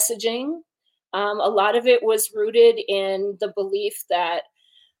in messaging. A lot of it was rooted in the belief that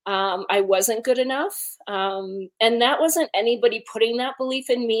I wasn't good enough. And that wasn't anybody putting that belief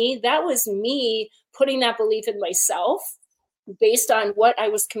in me. That was me putting that belief in myself based on what I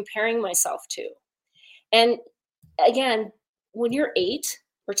was comparing myself to. And again, when you're 8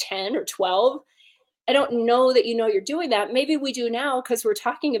 or 10 or 12, I don't know that you're doing that. Maybe we do now because we're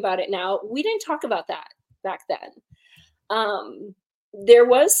talking about it now. We didn't talk about that back then. There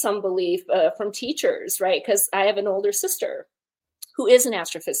was some belief from teachers, right? Because I have an older sister who is an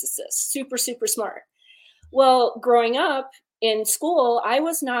astrophysicist, super, super smart. Well, growing up in school, I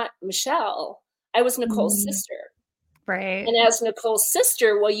was not Michelle. I was Nicole's sister. Right. And as Nicole's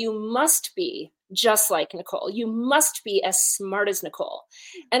sister, well, you must be just like Nicole. You must be as smart as Nicole.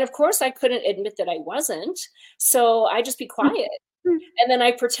 And of course, I couldn't admit that I wasn't. So I just be quiet. And then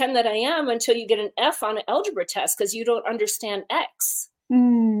I pretend that I am until you get an F on an algebra test because you don't understand X.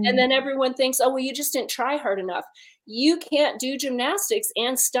 And then everyone thinks, oh, well, you just didn't try hard enough. You can't do gymnastics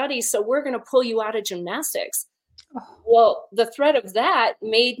and study, so we're going to pull you out of gymnastics. Oh. Well, the threat of that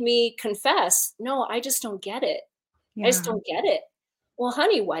made me confess, no, I just don't get it. Yeah. I just don't get it. Well,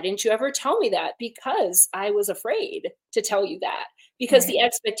 honey, why didn't you ever tell me that? Because I was afraid to tell you that. Because the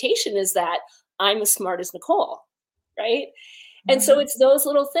expectation is that I'm as smart as Nicole, right? And so it's those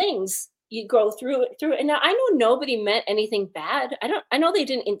little things you go through it. And now I know nobody meant anything bad. I know they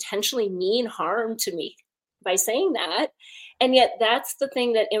didn't intentionally mean harm to me by saying that. And yet that's the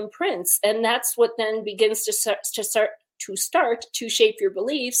thing that imprints. And that's what then begins to start to shape your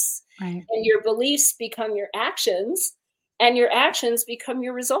beliefs. Right. And your beliefs become your actions, and your actions become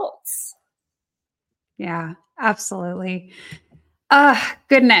your results. Yeah, absolutely.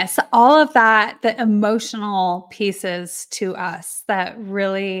 Goodness, all of that, the emotional pieces to us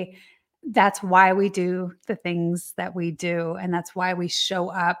that's why we do the things that we do. And that's why we show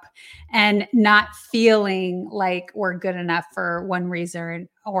up and not feeling like we're good enough for one reason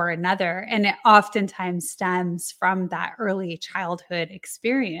or another. And it oftentimes stems from that early childhood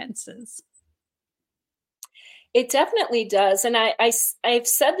experiences. It definitely does. And I've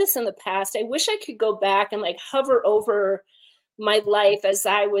said this in the past. I wish I could go back and hover over my life as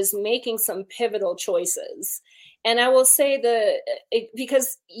I was making some pivotal choices. And I will say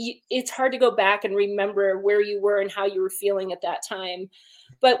because it's hard to go back and remember where you were and how you were feeling at that time.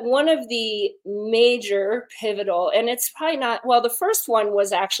 But one of the major pivotal, and it's probably not, well, the first one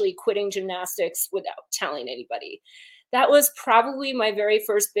was actually quitting gymnastics without telling anybody. That was probably my very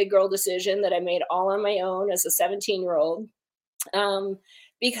first big girl decision that I made all on my own as a 17-year-old.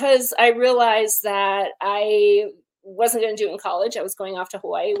 because I realized that I wasn't going to do it in college. I was going off to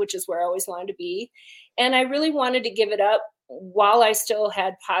Hawaii, which is where I always wanted to be. And I really wanted to give it up while I still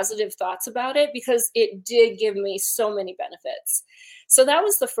had positive thoughts about it, because it did give me so many benefits. So that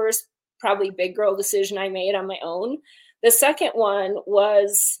was the first probably big girl decision I made on my own. The second one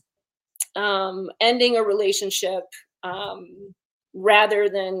was ending a relationship, rather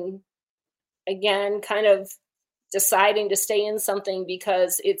than, again, kind of deciding to stay in something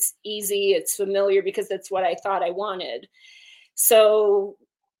because it's easy, it's familiar, because that's what I thought I wanted. So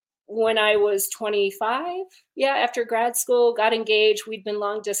when I was 25, after grad school, got engaged, we'd been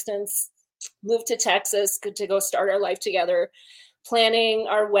long distance, moved to Texas to go start our life together, planning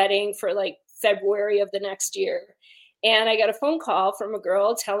our wedding for like February of the next year. And I got a phone call from a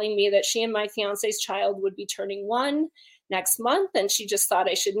girl telling me that she and my fiance's child would be turning 1 next month. And she just thought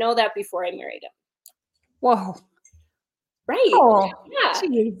I should know that before I married him. Whoa. Right. Oh, Yeah.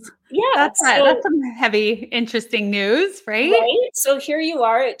 geez. Yeah. That's some heavy, interesting news, right? Right. So here you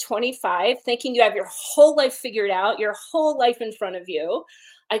are at 25, thinking you have your whole life figured out, your whole life in front of you.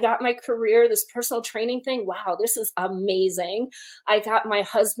 I got my career, this personal training thing. Wow, this is amazing. I got my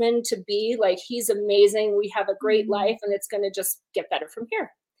husband to be like, he's amazing. We have a great life, and it's going to just get better from here.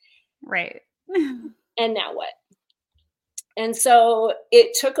 Right. And now what? And so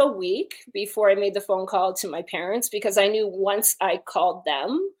it took a week before I made the phone call to my parents, because I knew once I called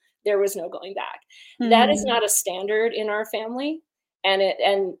them, there was no going back. That is not a standard in our family.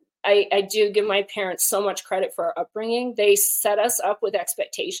 And I do give my parents so much credit for our upbringing. They set us up with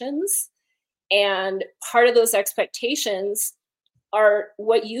expectations. And part of those expectations are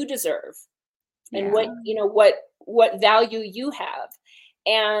what you deserve and what value you have.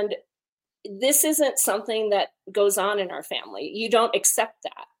 And this isn't something that goes on in our family. You don't accept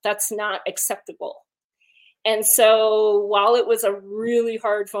that. That's not acceptable. And so while it was a really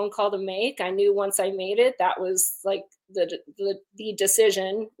hard phone call to make, I knew once I made it, that was like the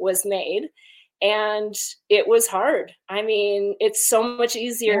decision was made. And it was hard. I mean, it's so much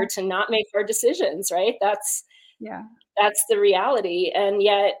easier to not make hard decisions, right? That's the reality. And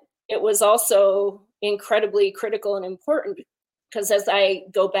yet it was also incredibly critical and important, because as I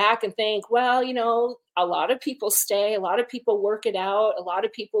go back and think, well, a lot of people stay, a lot of people work it out, a lot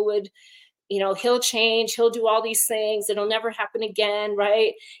of people would, he'll change, he'll do all these things, it'll never happen again,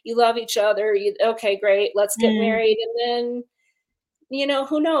 right? You love each other, okay, great, let's get married. And then,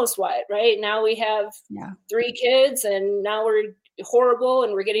 who knows what, right? Now we have 3 kids, and now we're horrible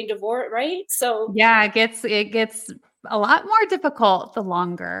and we're getting divorced, right? So it gets a lot more difficult the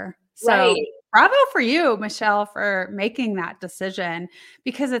longer. So right. Bravo for you, Michelle, for making that decision,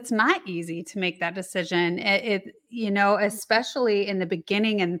 because it's not easy to make that decision. Especially in the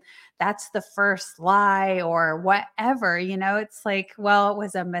beginning, and that's the first lie or whatever, it's like, well, it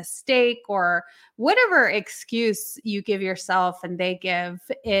was a mistake, or whatever excuse you give yourself and they give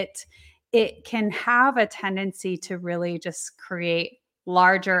it. It can have a tendency to really just create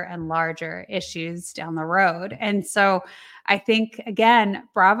larger and larger issues down the road. And so I think, again,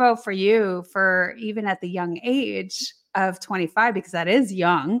 bravo for you for even at the young age of 25, because that is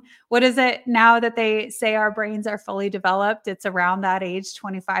young. What is it now that they say our brains are fully developed? It's around that age,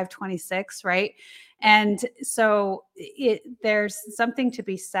 25, 26, right? And so there's something to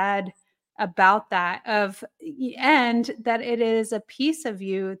be said about that, and that it is a piece of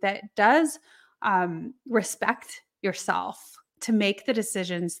you that does respect yourself to make the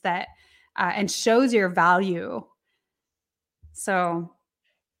decisions that and shows your value. So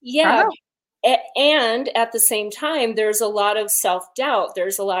yeah. And at the same time, there's a lot of self-doubt.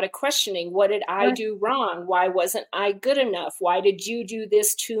 There's a lot of questioning. What did I do wrong? Why wasn't I good enough? Why did you do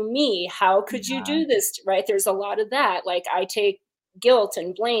this to me? How could you do this? Right? There's a lot of that. Like, I take guilt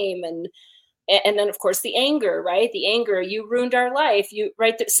and blame, and then of course the anger, right? The anger, you ruined our life.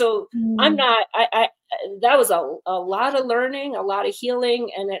 So I'm not, that was a lot of learning, a lot of healing.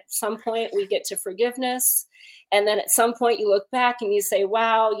 And at some point we get to forgiveness. And then at some point you look back and you say,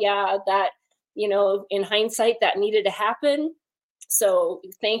 wow, yeah, that, in hindsight, that needed to happen. So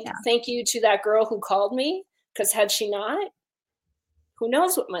thank you to that girl who called me, because had she not, who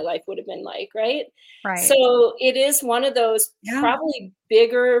knows what my life would have been like, right? So it is one of those probably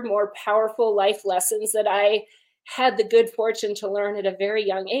bigger, more powerful life lessons that I had the good fortune to learn at a very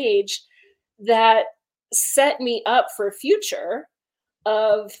young age, that set me up for a future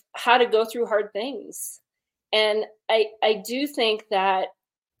of how to go through hard things. And I do think that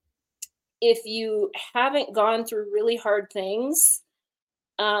if you haven't gone through really hard things,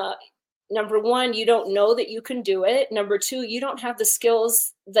 number one, you don't know that you can do it. Number two, you don't have the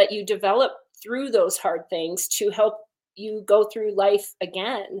skills that you develop through those hard things to help you go through life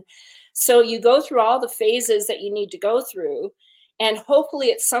again. So you go through all the phases that you need to go through. And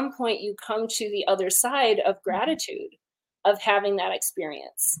hopefully at some point you come to the other side of gratitude of having that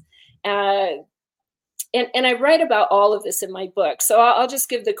experience. And I write about all of this in my book. So I'll just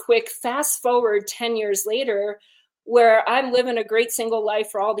give the quick fast forward 10 years later, where I'm living a great single life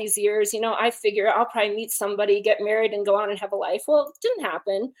for all these years. I figure I'll probably meet somebody, get married, and go on and have a life. Well, it didn't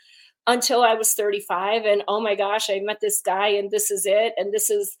happen until I was 35. And oh my gosh, I met this guy, and this is it. And this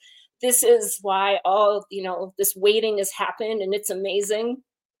is why all, this waiting has happened, and it's amazing.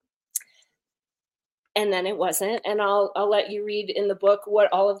 And then it wasn't. And I'll let you read in the book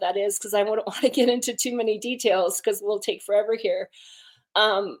what all of that is, because I wouldn't want to get into too many details because we'll take forever here.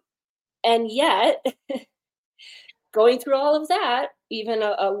 And yet, going through all of that, even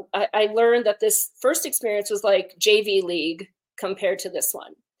I learned that this first experience was like JV League compared to this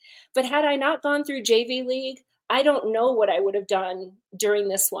one. But had I not gone through JV League, I don't know what I would have done during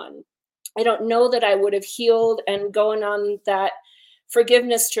this one. I don't know that I would have healed and gone on that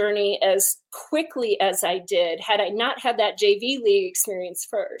forgiveness journey as quickly as I did had I not had that JV League experience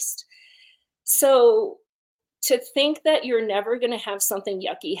first. So to think that you're never going to have something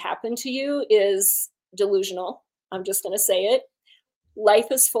yucky happen to you is delusional. I'm just going to say it. Life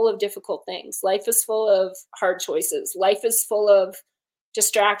is full of difficult things. Life is full of hard choices. Life is full of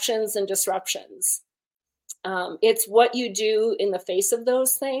distractions and disruptions. It's what you do in the face of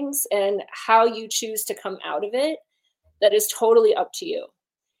those things and how you choose to come out of it that is totally up to you.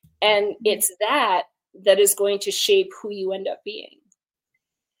 And it's that is going to shape who you end up being.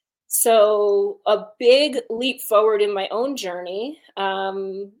 So a big leap forward in my own journey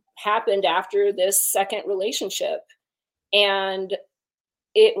happened after this second relationship. And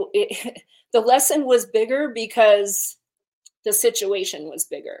the lesson was bigger because the situation was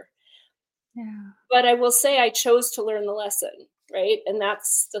bigger. Yeah. But I will say I chose to learn the lesson, right? And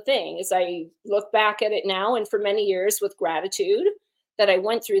that's the thing, is I look back at it now and for many years with gratitude that I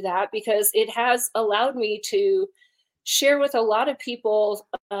went through that, because it has allowed me to share with a lot of people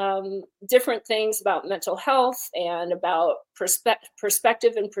different things about mental health and about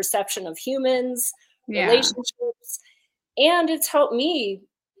perspective and perception of humans, relationships. And it's helped me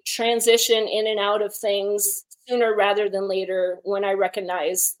transition in and out of things sooner rather than later when I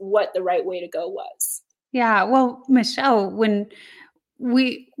recognize what the right way to go was. Yeah. Well, Michelle, when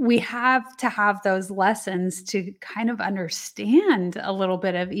we have to have those lessons to kind of understand a little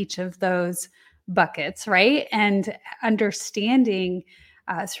bit of each of those buckets, right? And understanding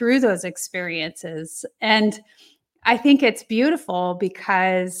through those experiences. And I think it's beautiful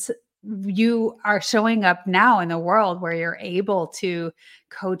because you are showing up now in the world where you're able to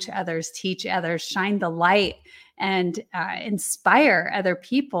coach others, teach others, shine the light, and inspire other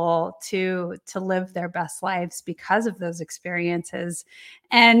people to live their best lives because of those experiences.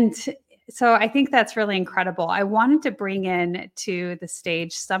 And so I think that's really incredible. I wanted to bring in to the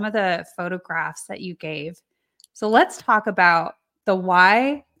stage some of the photographs that you gave. So let's talk about the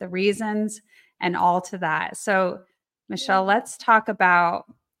why, the reasons, and all to that. So Michelle, let's talk about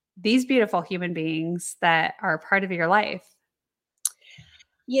these beautiful human beings that are a part of your life.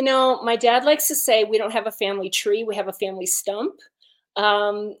 My dad likes to say we don't have a family tree, we have a family stump.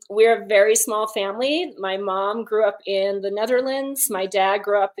 We're a very small family. My mom grew up in the Netherlands. My dad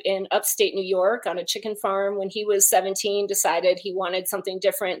grew up in upstate New York on a chicken farm. When he was 17, decided he wanted something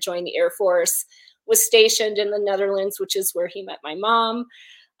different, joined the Air Force, was stationed in the Netherlands, which is where he met my mom.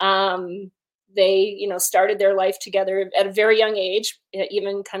 They, started their life together at a very young age,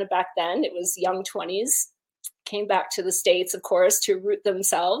 even kind of back then. It was young 20s. Came back to the States, of course, to root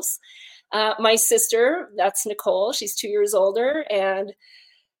themselves. My sister, that's Nicole, she's 2 years older. And,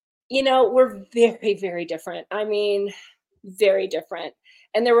 we're very, very different. I mean, very different.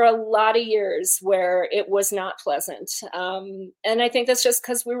 And there were a lot of years where it was not pleasant. And I think that's just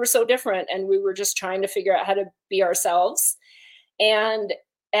because we were so different and we were just trying to figure out how to be ourselves. And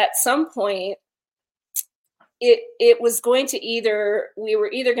at some point, it was going to we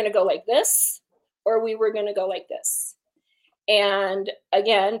were either going to go like this or we were going to go like this. And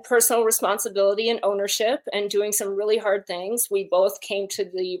again, personal responsibility and ownership and doing some really hard things, we both came to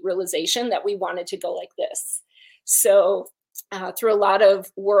the realization that we wanted to go like this. So through a lot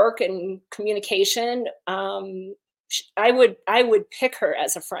of work and communication, I would pick her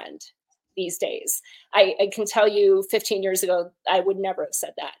as a friend these days. I can tell you 15 years ago, I would never have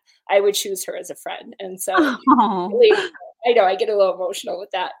said that. I would choose her as a friend. And so really, I know I get a little emotional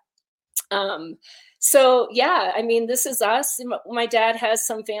with that. So yeah, I mean, this is us. My dad has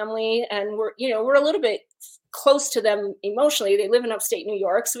some family and we're a little bit close to them emotionally. They live in upstate New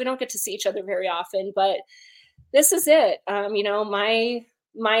York, so we don't get to see each other very often, but this is it.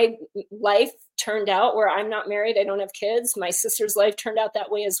 My life turned out where I'm not married. I don't have kids. My sister's life turned out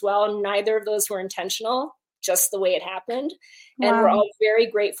that way as well. Neither of those were intentional, just the way it happened. Wow. And we're all very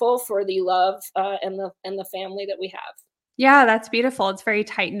grateful for the love and the family that we have. Yeah, that's beautiful. It's very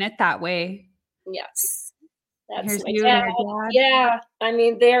tight knit that way. Yes. That's Here's my you dad. and your dad. Yeah. I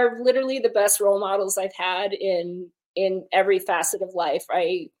mean, they're literally the best role models I've had in every facet of life.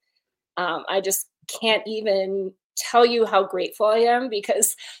 I just can't even tell you how grateful I am,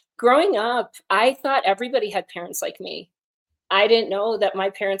 because growing up, I thought everybody had parents like me. I didn't know that my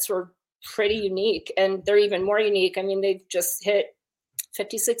parents were pretty unique, and they're even more unique. I mean, they've just hit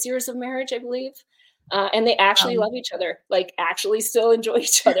 56 years of marriage, I believe. And they actually love each other, like actually still enjoy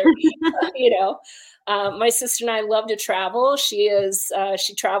each other. My sister and I love to travel. She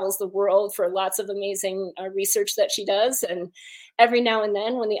travels the world for lots of amazing research that she does. And every now and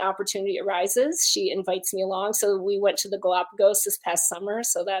then when the opportunity arises, she invites me along. So we went to the Galapagos this past summer.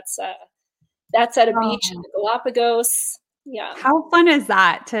 So that's at a beach in the Galapagos. Yeah. How fun is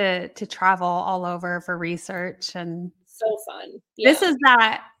that to travel all over for research? And so fun. Yeah. This is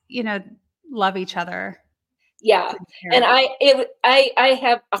that, love each other. Yeah. And I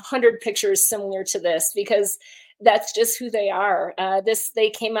have 100 pictures similar to this, because that's just who they are. They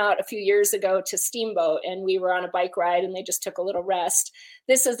came out a few years ago to Steamboat, and we were on a bike ride and they just took a little rest.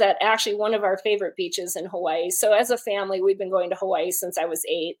 This is at actually one of our favorite beaches in Hawaii. So as a family, we've been going to Hawaii since I was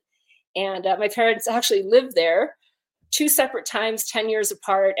 8. And my parents actually lived there 2 separate times, 10 years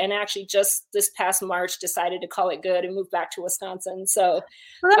apart, and actually just this past March decided to call it good and move back to Wisconsin. So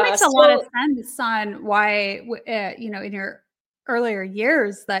that makes a lot of sense on why, in your earlier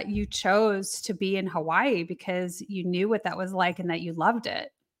years that you chose to be in Hawaii, because you knew what that was like and that you loved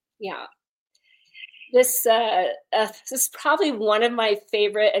it. Yeah. This is probably one of my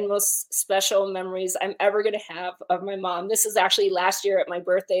favorite and most special memories I'm ever going to have of my mom. This is actually last year at my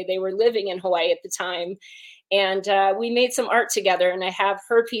birthday. They were living in Hawaii at the time. And we made some art together, and I have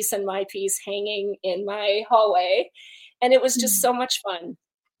her piece and my piece hanging in my hallway. And it was just so much fun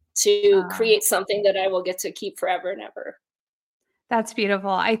to create something that I will get to keep forever and ever. That's beautiful.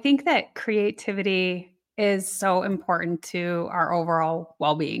 I think that creativity is so important to our overall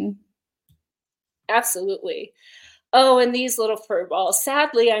well-being. Absolutely. Oh, and these little fur balls.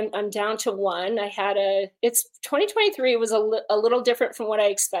 Sadly, I'm down to one. It's 2023 was a little different from what I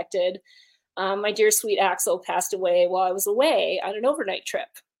expected. My dear sweet Axel passed away while I was away on an overnight trip.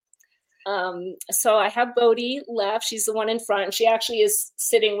 So I have Bodhi left. She's the one in front. She actually is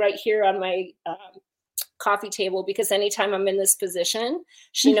sitting right here on my coffee table, because anytime I'm in this position,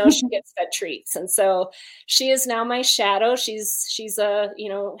 she knows she gets fed treats. And so she is now my shadow. She's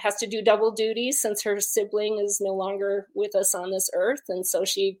has to do double duty since her sibling is no longer with us on this earth. And so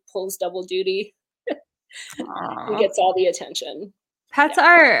she pulls double duty and gets all the attention. Pets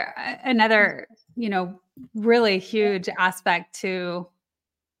are another, really huge aspect to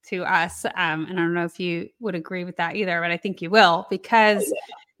us. And I don't know if you would agree with that either, but I think you will, because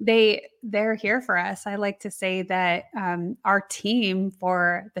they're here for us. I like to say that our team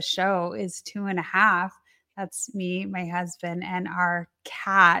for the show is 2.5. That's me, my husband, and our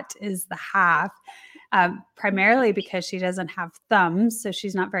cat is the half. Primarily because she doesn't have thumbs, so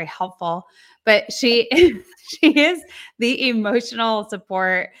she's not very helpful. But she is the emotional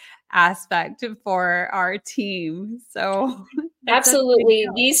support aspect for our team. So absolutely,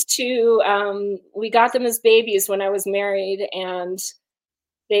 these two, we got them as babies when I was married, and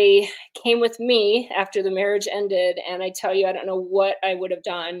they came with me after the marriage ended. And I tell you, I don't know what I would have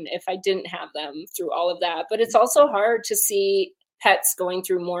done if I didn't have them through all of that. But it's also hard to see pets going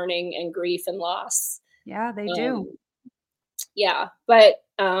through mourning and grief and loss. Yeah, they do. Yeah, but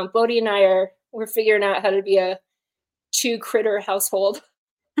Bodhi and we're figuring out how to be a 2-critter household.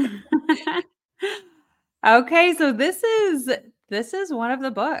 Okay, so this is one of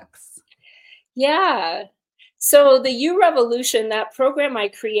the books. Yeah. So the U Revolution, that program I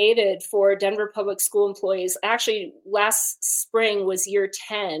created for Denver Public School employees, actually last spring was year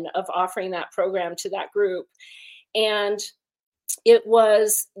 10 of offering that program to that group. And it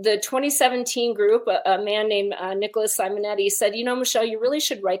was the 2017 group, a man named Nicholas Simonetti said, Michelle, you really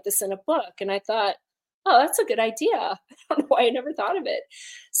should write this in a book. And I thought, oh, that's a good idea. I don't know why I never thought of it.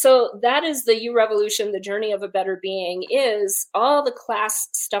 So that is the U Revolution, the journey of a better being, is all the class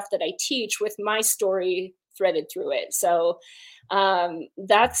stuff that I teach with my story threaded through it. So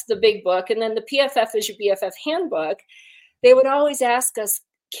that's the big book. And then the PFF is your BFF handbook. They would always ask us,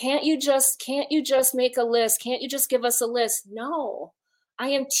 can't you just make a list? Can't you just give us a list? No, I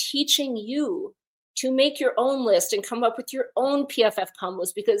am teaching you to make your own list and come up with your own PFF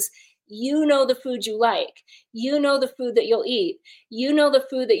combos, because You know the food you like. You know the food that you'll eat. You know the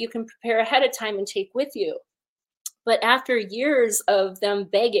food that you can prepare ahead of time and take with you. But after years of them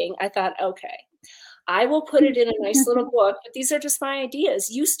begging, I thought, okay, I will put it in a nice little book, but these are just my ideas.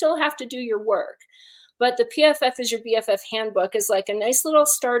 You still have to do your work. But the PFF is your BFF handbook is like a nice little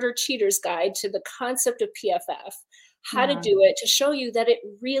starter cheater's guide to the concept of PFF, how to do it, to show you that it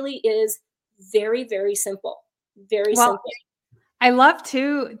really is very, very simple. Very simple. I love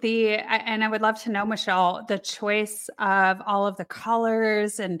too and I would love to know, Michelle, the choice of all of the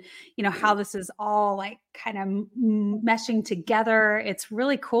colors and, how this is all like kind of meshing together. It's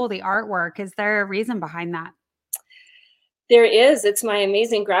really cool, the artwork. Is there a reason behind that? There is. It's my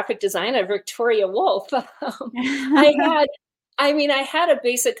amazing graphic designer, Victoria Wolf. I had a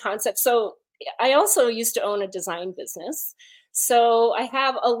basic concept. So I also used to own a design business. So I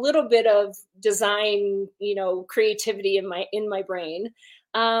have a little bit of design, creativity in my brain.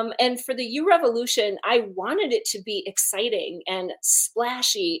 And for the U Revolution, I wanted it to be exciting and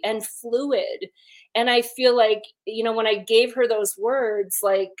splashy and fluid. And I feel like, when I gave her those words,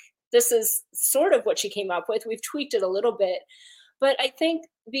 like, this is sort of what she came up with. We've tweaked it a little bit. But I think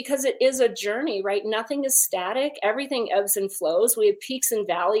because it is a journey, right? Nothing is static. Everything ebbs and flows. We have peaks and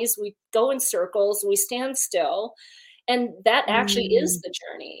valleys. We go in circles. We stand still. And that actually is the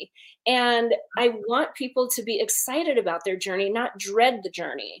journey. And I want people to be excited about their journey, not dread the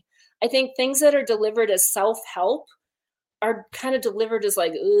journey. I think things that are delivered as self-help are kind of delivered as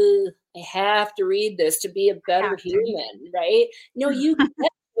like, I have to read this to be a better human, right? No, you get to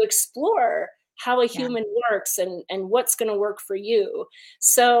explore how a human works and what's going to work for you.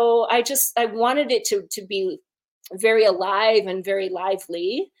 So I wanted it to be very alive and very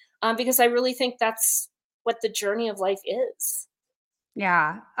lively, because I really think that's what the journey of life is.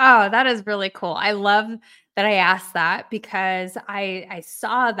 Yeah. Oh, that is really cool. I love that I asked that because I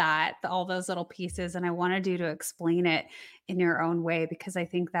saw that all those little pieces and I wanted you to explain it in your own way because I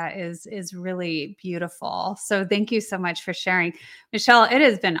think that is really beautiful. So thank you so much for sharing. Michelle, it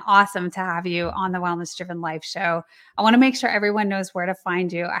has been awesome to have you on the Wellness Driven Life Show. I want to make sure everyone knows where to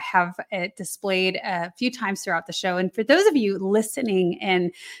find you. I have it displayed a few times throughout the show. And for those of you listening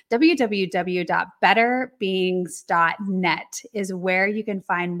in, www.betterbeings.net is where you can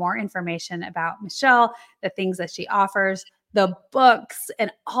find more information about Michelle, the things that she offers, the books,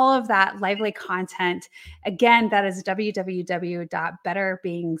 and all of that lively content. Again, that is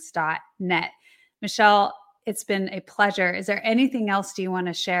www.betterbeings.net. Michelle, it's been a pleasure. Is there anything else do you want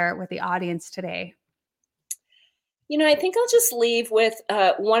to share with the audience today? I think I'll just leave with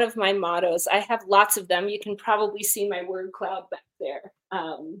one of my mottos. I have lots of them. You can probably see my word cloud back there.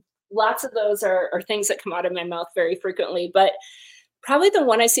 Lots of those are things that come out of my mouth very frequently, but probably the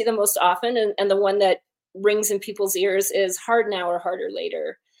one I see the most often and the one that rings in people's ears is hard now or harder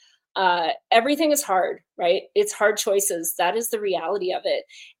later. Everything is hard, right? It's hard choices. That is the reality of it.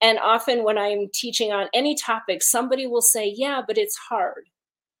 And often when I'm teaching on any topic, somebody will say, yeah, but it's hard.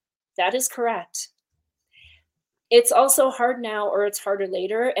 That is correct. It's also hard now or it's harder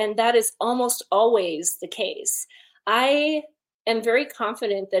later. And that is almost always the case. I am very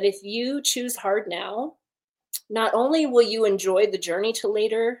confident that if you choose hard now, not only will you enjoy the journey to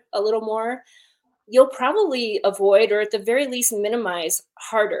later a little more, you'll probably avoid or at the very least minimize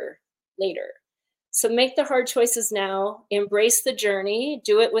harder later. So make the hard choices now, embrace the journey,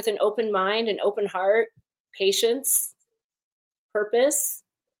 do it with an open mind, an open heart, patience, purpose,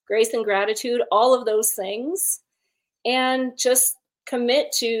 grace and gratitude, all of those things. And just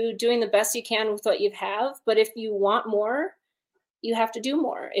commit to doing the best you can with what you have. But if you want more, you have to do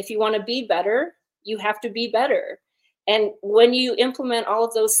more. If you want to be better, you have to be better. And when you implement all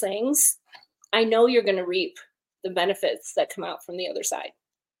of those things, I know you're going to reap the benefits that come out from the other side.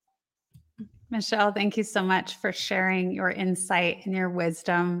 Michelle, thank you so much for sharing your insight and your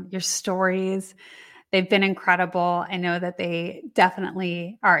wisdom, your stories. They've been incredible. I know that they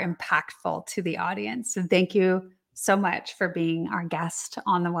definitely are impactful to the audience. So thank you so much for being our guest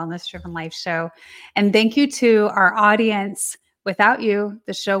on the Wellness Driven Life Show. And thank you to our audience. Without you,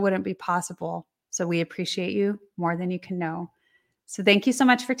 the show wouldn't be possible. So we appreciate you more than you can know. So thank you so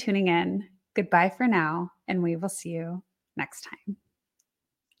much for tuning in. Goodbye for now, and we will see you next time.